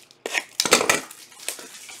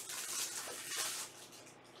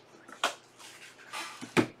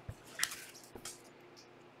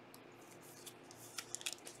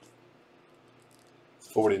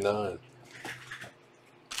 $49.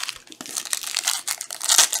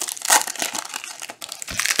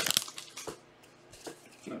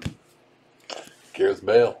 Gareth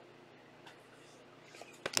Bale.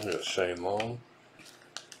 Look at Shane Long.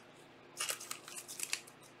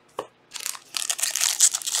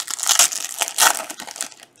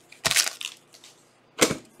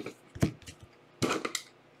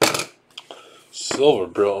 Silver,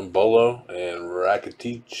 Brilton Bolo and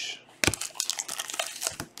Rakitic.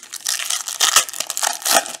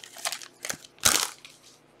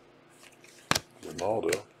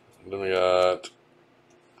 Ronaldo. And then we got,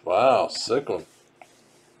 wow, sick one.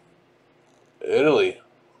 Italy.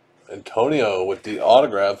 Antonio with the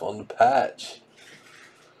autograph on the patch.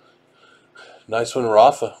 Nice one,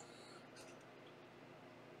 Rafa.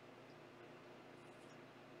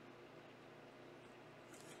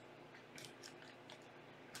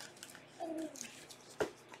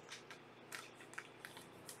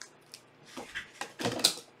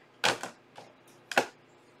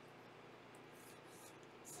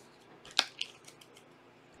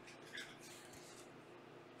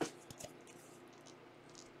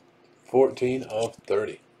 $14 of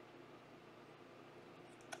 30.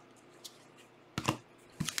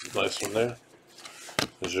 Nice one there.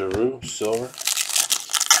 Giroud, silver.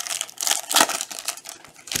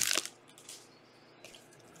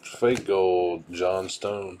 Fake gold, John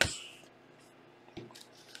Stones.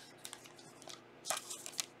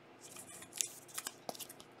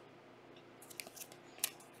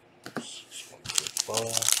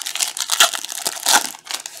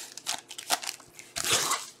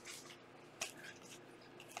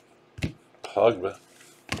 Pogba.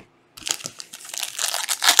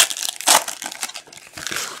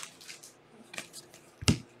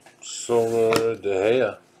 Silver De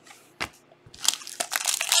Gea.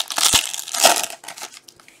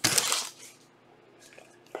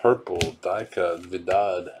 purple die cut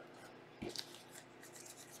Vidad.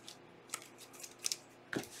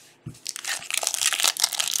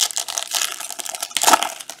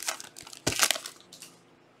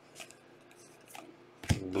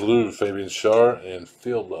 Blue Fabian Schar and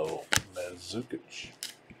field level Mandzukic.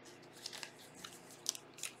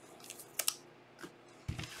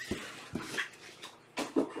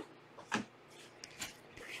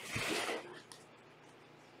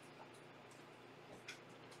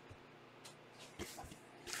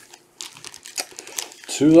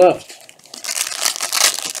 Two left.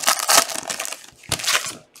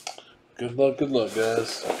 Good luck,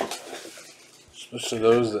 guys. Especially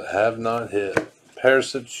those that have not hit.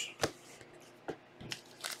 Perisic.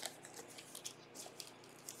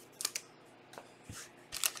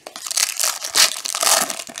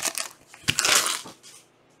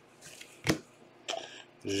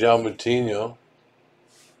 João Moutinho.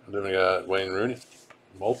 Then we got Wayne Rooney.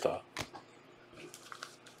 Malta.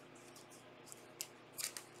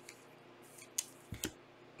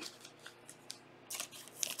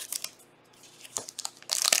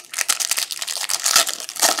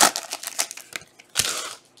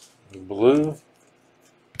 Blue,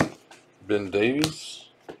 Ben Davies,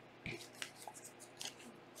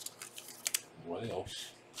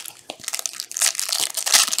 Wales,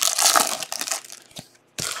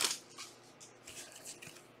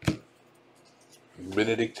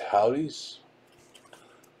 Benedict Howdies,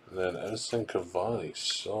 and then Edison Cavani.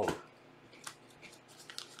 So,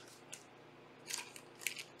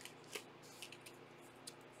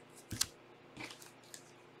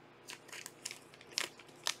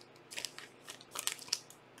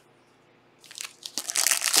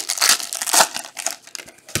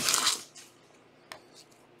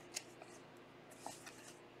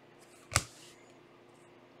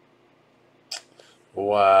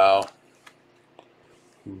 wow.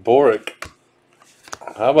 Boric.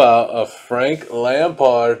 How about a Frank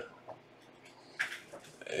Lampard?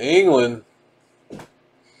 England. There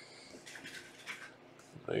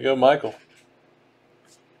you go, Michael.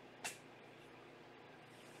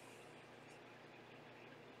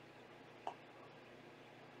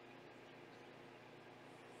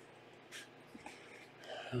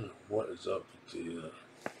 What is up with the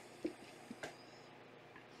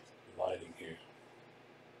lighting here?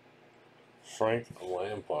 Frank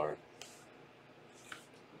Lampard.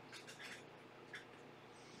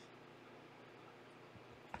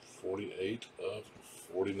 '48 of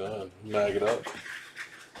 '49. Mag it up.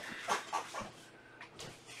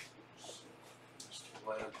 Mr.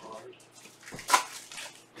 Lampard.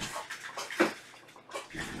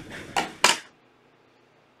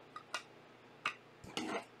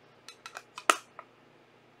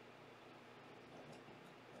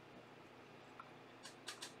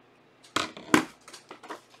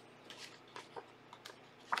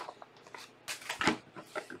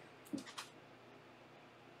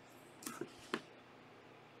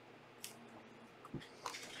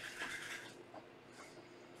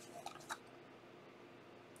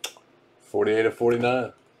 '48 of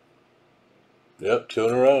 '49. Yep, 2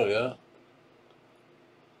 in a row, yeah.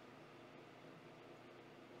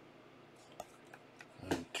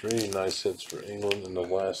 And 3 nice hits for England in the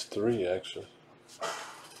last 3, actually.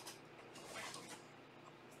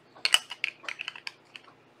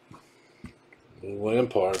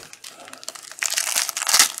 Lampard.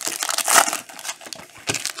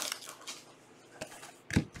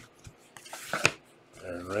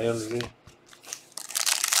 Aaron Ramsey.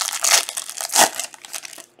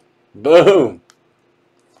 Boom!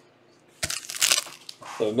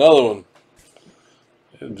 Another one.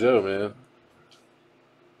 Good job, man.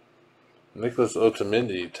 Nicholas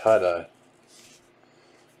Otamendi, tie-dye.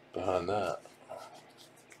 Behind that.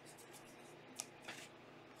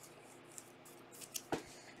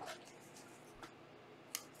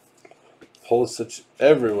 Pulisic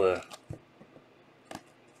everywhere.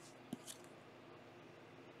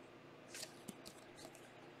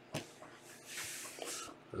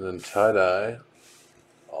 And then tie-dye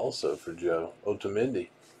also for Joe Otamendi.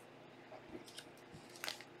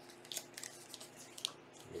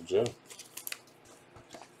 Good Joe.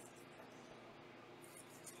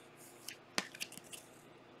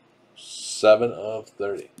 '7 of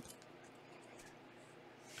 30.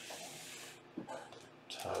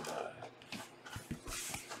 Tie-dye.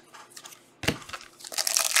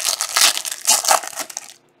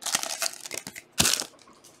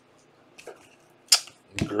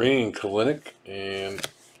 Green, Kalinick, and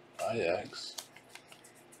Ajax.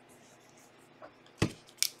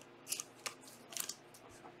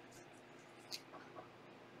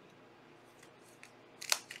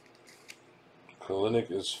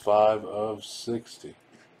 Kalinick is 5 of 60.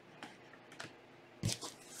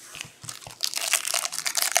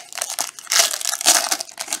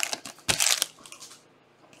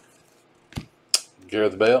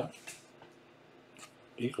 Gareth Bale.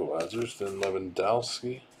 Equalizers. Then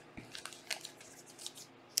Lewandowski.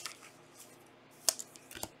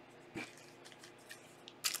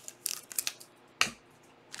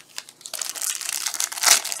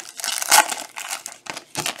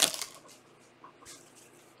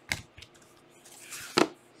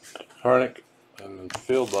 Harnick, and then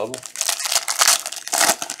field bubble.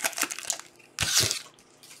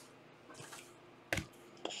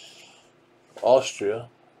 Austria.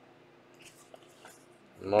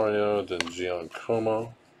 Mario, then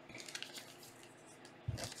Giancomo.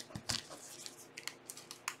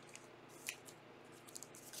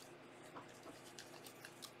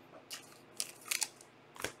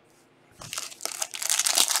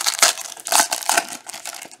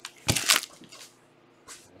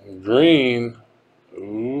 Green.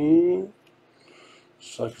 Ooh.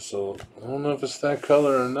 So I don't know if it's that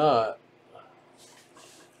color or not.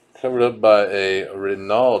 Covered up by a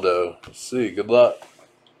Ronaldo. Let's see. Good luck.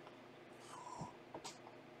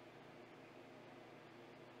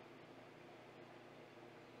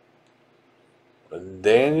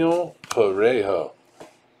 Daniel Parejo.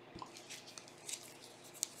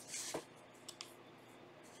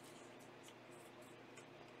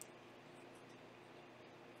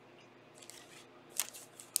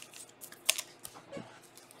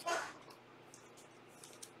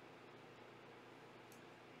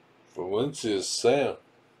 Valencia's Sam.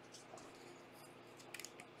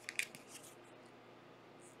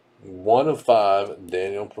 1 of 5,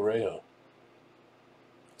 Daniel Parejo.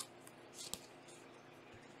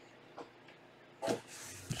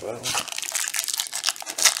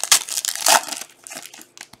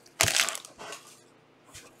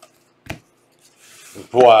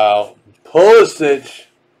 Wow. Pulisic.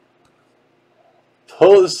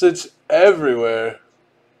 Pulisic everywhere.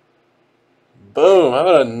 Boom. How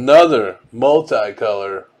about another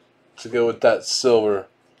multicolor to go with that silver?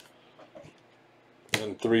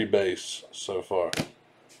 And 3 base so far.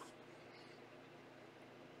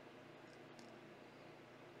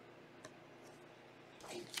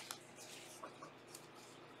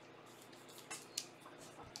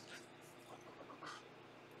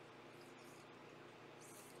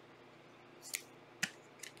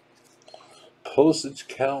 Pulisic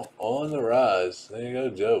count on the rise. There you go,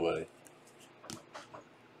 Joe, buddy.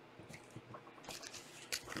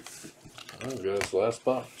 There goes last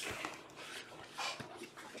box.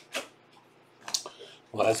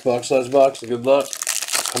 Last box. Good luck.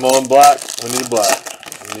 Come on, black. We need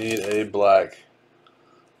black. We need a black.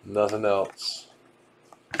 Nothing else.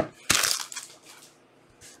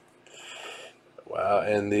 Wow,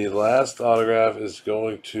 and the last autograph is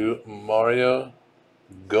going to Mario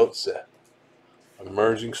Götze.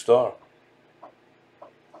 Emerging star.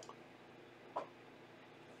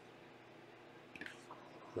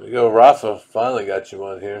 There you go, Rafa. Finally got you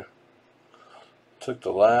one here. Took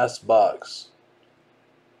the last box.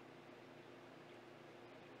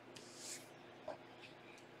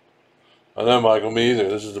 I know, Michael, me either.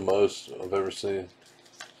 This is the most I've ever seen.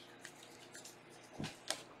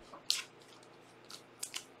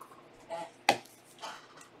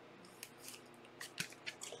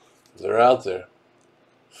 They're out there.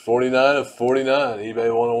 49 of 49,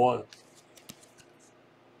 eBay 101.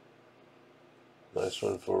 Nice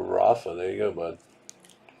one for Rafa. There you go, bud.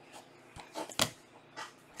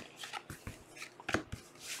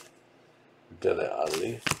 Dele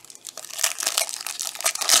Ali.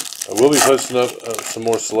 I will be posting up some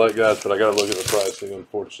more select guys, but I got to look at the pricing,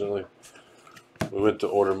 unfortunately. We went to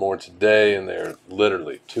order more today, and they're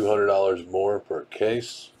literally $200 more per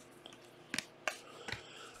case.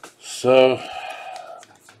 So,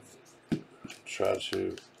 try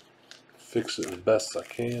to fix it as best I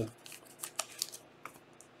can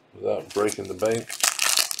without breaking the bank.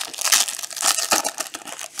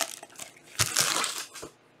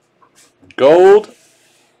 Gold,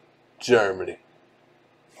 Germany.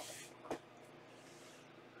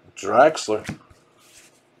 Draxler,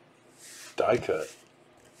 die cut.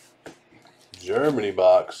 Germany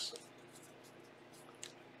box.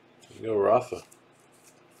 There you go, Rafa.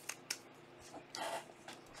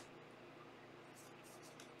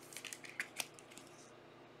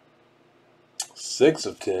 Six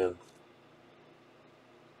of 10.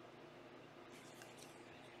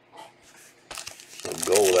 Some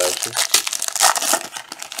gold action.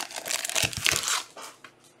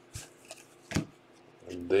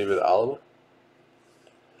 David Oliver.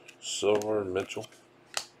 Silver, Mitchell.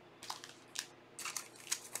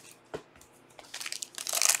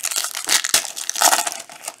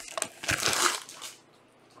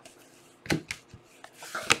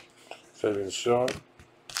 Fabian Sharp.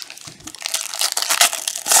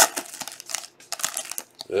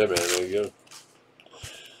 Yeah, man, there you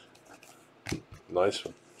go. Nice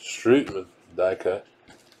one. Streetman, die cut.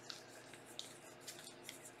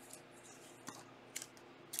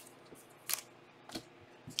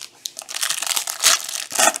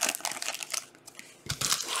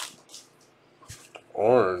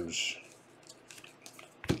 Orange.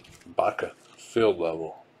 Baca, field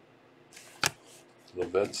level.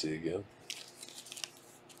 Lovetzi again.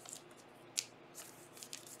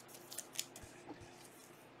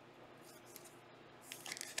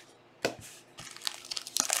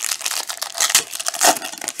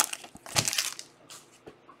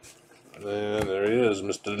 And there he is,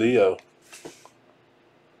 Mr. Leo.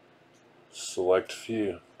 Select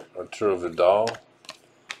few. Arturo Vidal.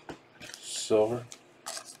 Silver.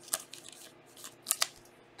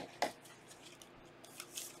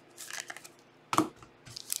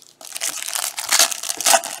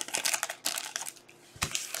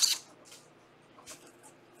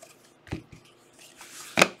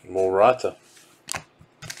 Morata.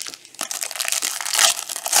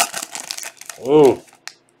 Oh,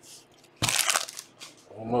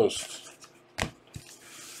 almost.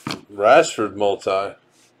 Rashford multi.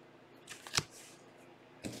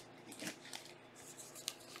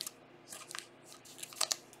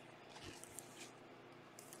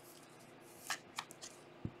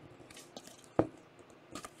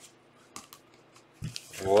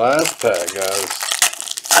 Last pack, guys.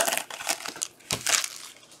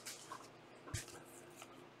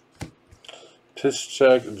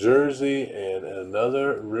 Piszczek jersey and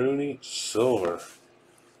another Rooney silver.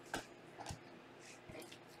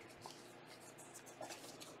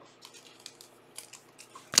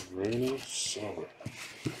 Rooney silver.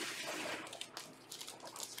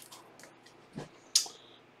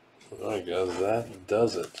 Alright guys, that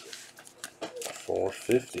does it.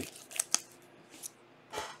 450.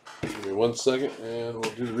 Give me 1 second and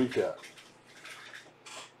we'll do the recap.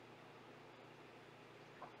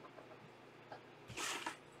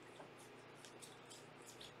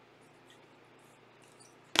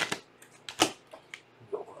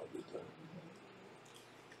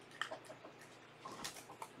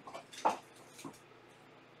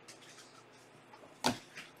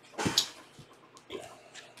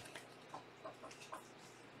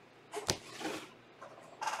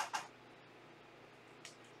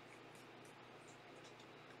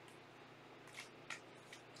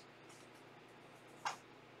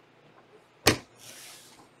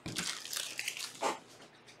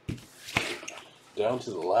 Down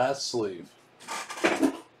to the last sleeve.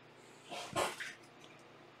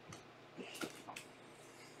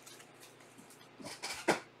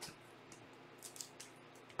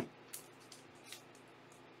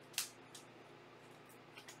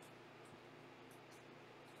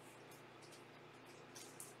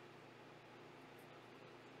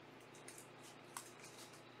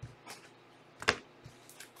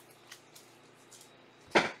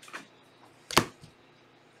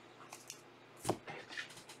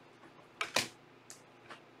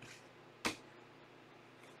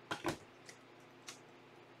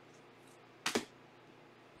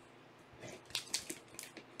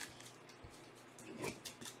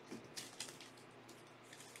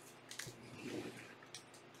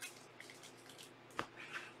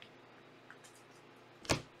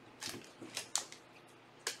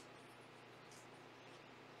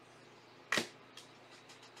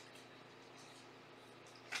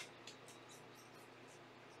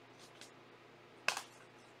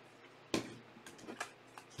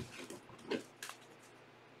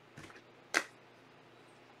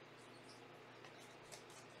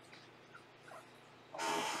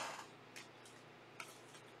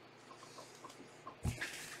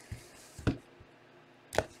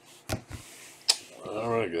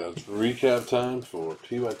 Alright guys, recap time for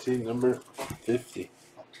PYT number 50.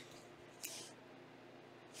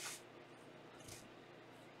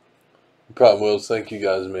 No problem, Wills. Thank you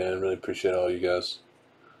guys, man. Really appreciate all you guys.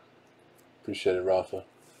 Appreciate it, Rafa.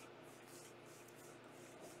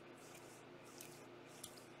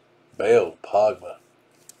 Bale, Pogba,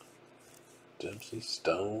 Dempsey,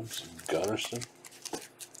 Stones, Gunnarsson.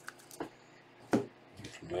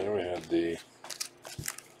 From there we have the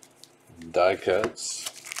die cuts.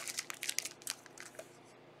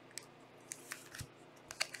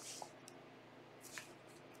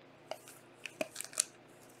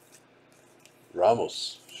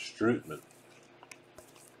 Ramos, Strootman,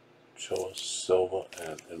 Choa, Silva,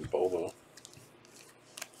 and Bobo.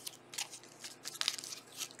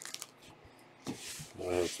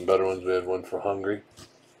 Some better ones. We had one for Hungary.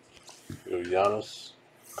 Janos,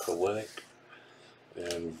 Kalinick,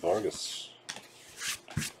 and Vargas.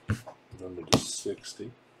 Number to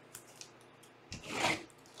 60.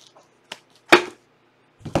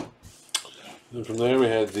 And from there we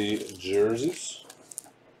had the jerseys.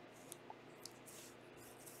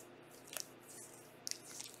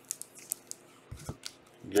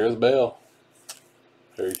 Gareth Bale,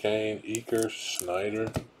 Harry Kane, Eaker, Snyder,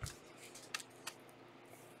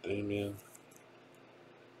 Damian,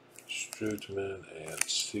 Strootman, and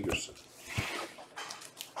Segerson.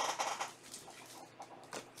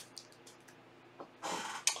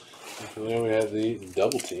 And from there we have the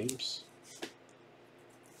double teams.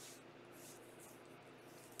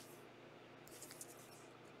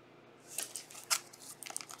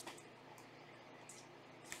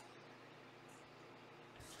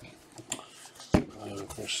 Of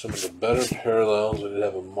course, some of the better parallels, we did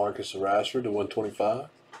have a Marcus Rashford to 125.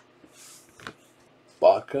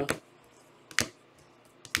 Baca.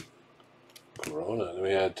 Corona. And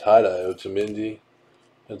we had tie-dye Otamendi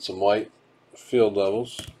and some white field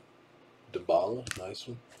levels. Dybala, nice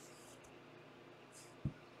one.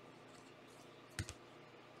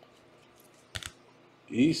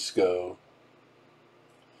 Isco,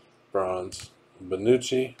 bronze.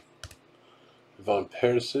 Bonucci, Ivan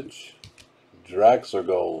Perisic, Draxler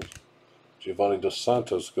gold, Giovanni Dos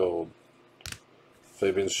Santos gold,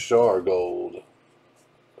 Fabian Schär gold,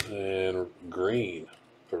 and green,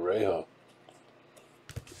 Parejo,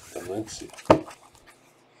 Valencia.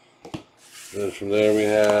 Then from there we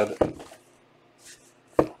had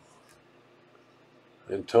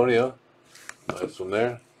Antonio, nice one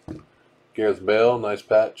there. Gareth Bale, nice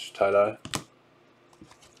patch, tie-dye.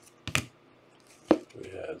 We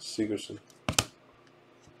had Segerson,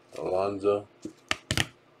 Alonso,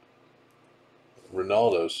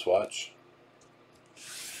 Ronaldo swatch,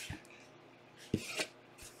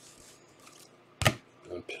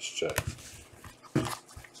 and Piszczek. And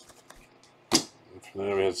from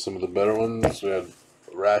there we had some of the better ones. We had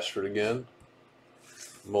Rashford again,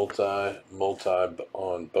 multi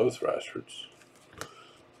on both Rashfords.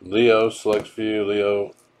 Leo, select few,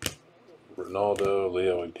 Leo, Ronaldo,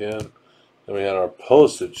 Leo again. Then we had our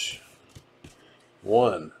Pulisic,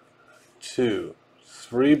 1, 2,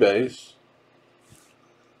 3 base,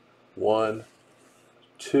 1,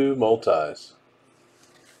 2 multis.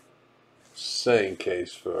 Same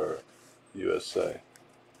case for USA.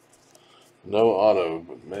 No auto,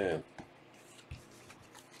 but man,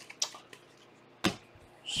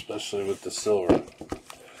 especially with the silver.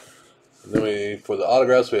 And then for the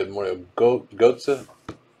autographs, we had Mario Götze,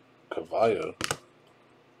 Cavallo.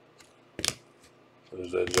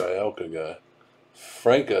 There's that Jaelka guy.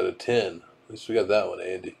 Franca to 10. At least we got that one,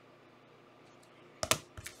 Andy.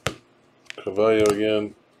 Cavallo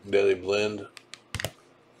again, Daily Blend.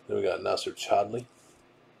 Then we got Nasser Chadli.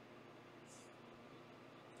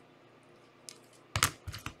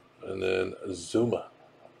 And then Zuma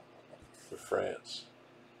for France.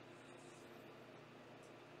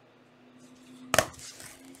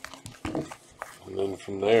 And then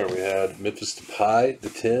from there we had Memphis Depay to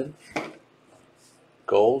 10.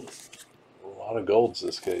 Gold. A lot of golds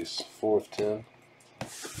this case. 4 of 10.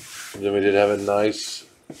 And then we did have a nice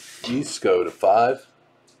Isco to 5.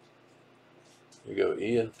 Here you go,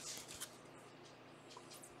 Ian.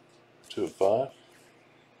 2 of 5.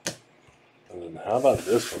 And then how about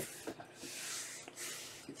this one?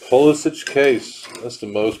 Pulisic case. That's the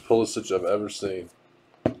most Pulisic I've ever seen.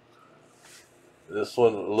 This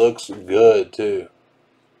one looks good too.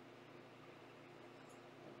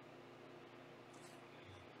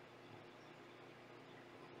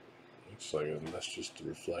 Looks like that's just the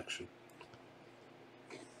reflection.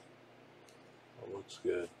 It looks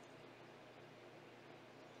good.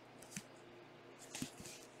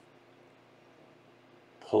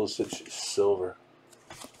 Pulisic silver.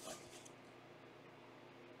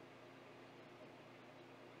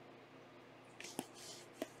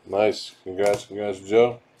 Nice. Congrats,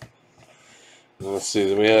 Joe. And let's see.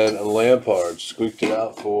 Then we had a Lampard. Squeaked it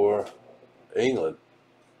out for England.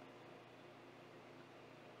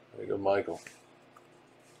 There you go, Michael.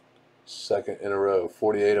 Second in a row.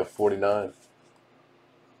 48 of 49.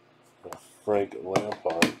 Frank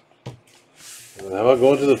Lampard. And how about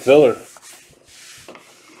going to the filler?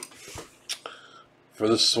 For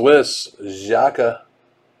the Swiss, Xhaka.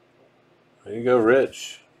 There you go,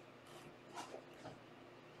 Rich.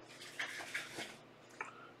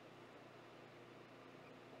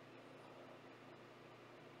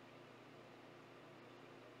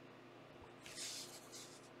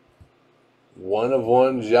 One of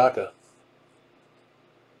one, Xhaka.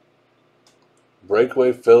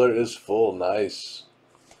 Breakaway filler is full. Nice.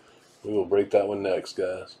 We will break that one next,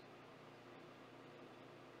 guys.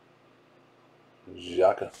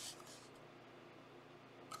 Xhaka.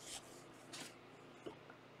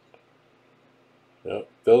 Yep,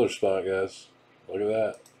 filler spot, guys. Look at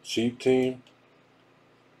that. Cheap team.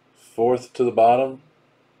 4th to the bottom.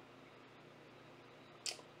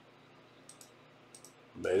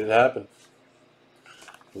 Made it happen.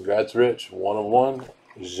 Congrats, Rich. 1 of 1.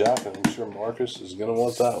 Xhaka. I'm sure Marcus is going to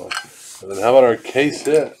want that one. And then how about our case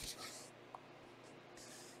hit?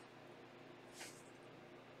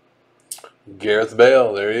 Gareth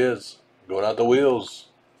Bale. There he is. Going out the wheels.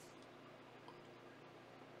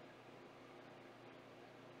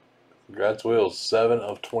 Congrats, Wheels. 7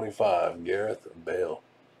 of 25. Gareth Bale.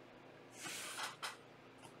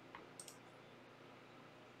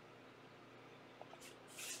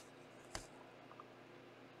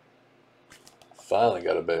 Finally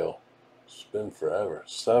got a Bale. It's been forever.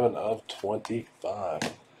 7 of 25.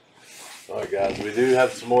 Alright, guys. We do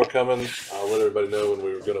have some more coming. I'll let everybody know when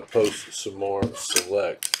we were going to post some more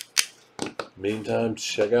select. Meantime,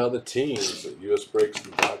 check out the teams at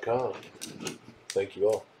usbreaks.com. Thank you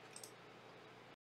all.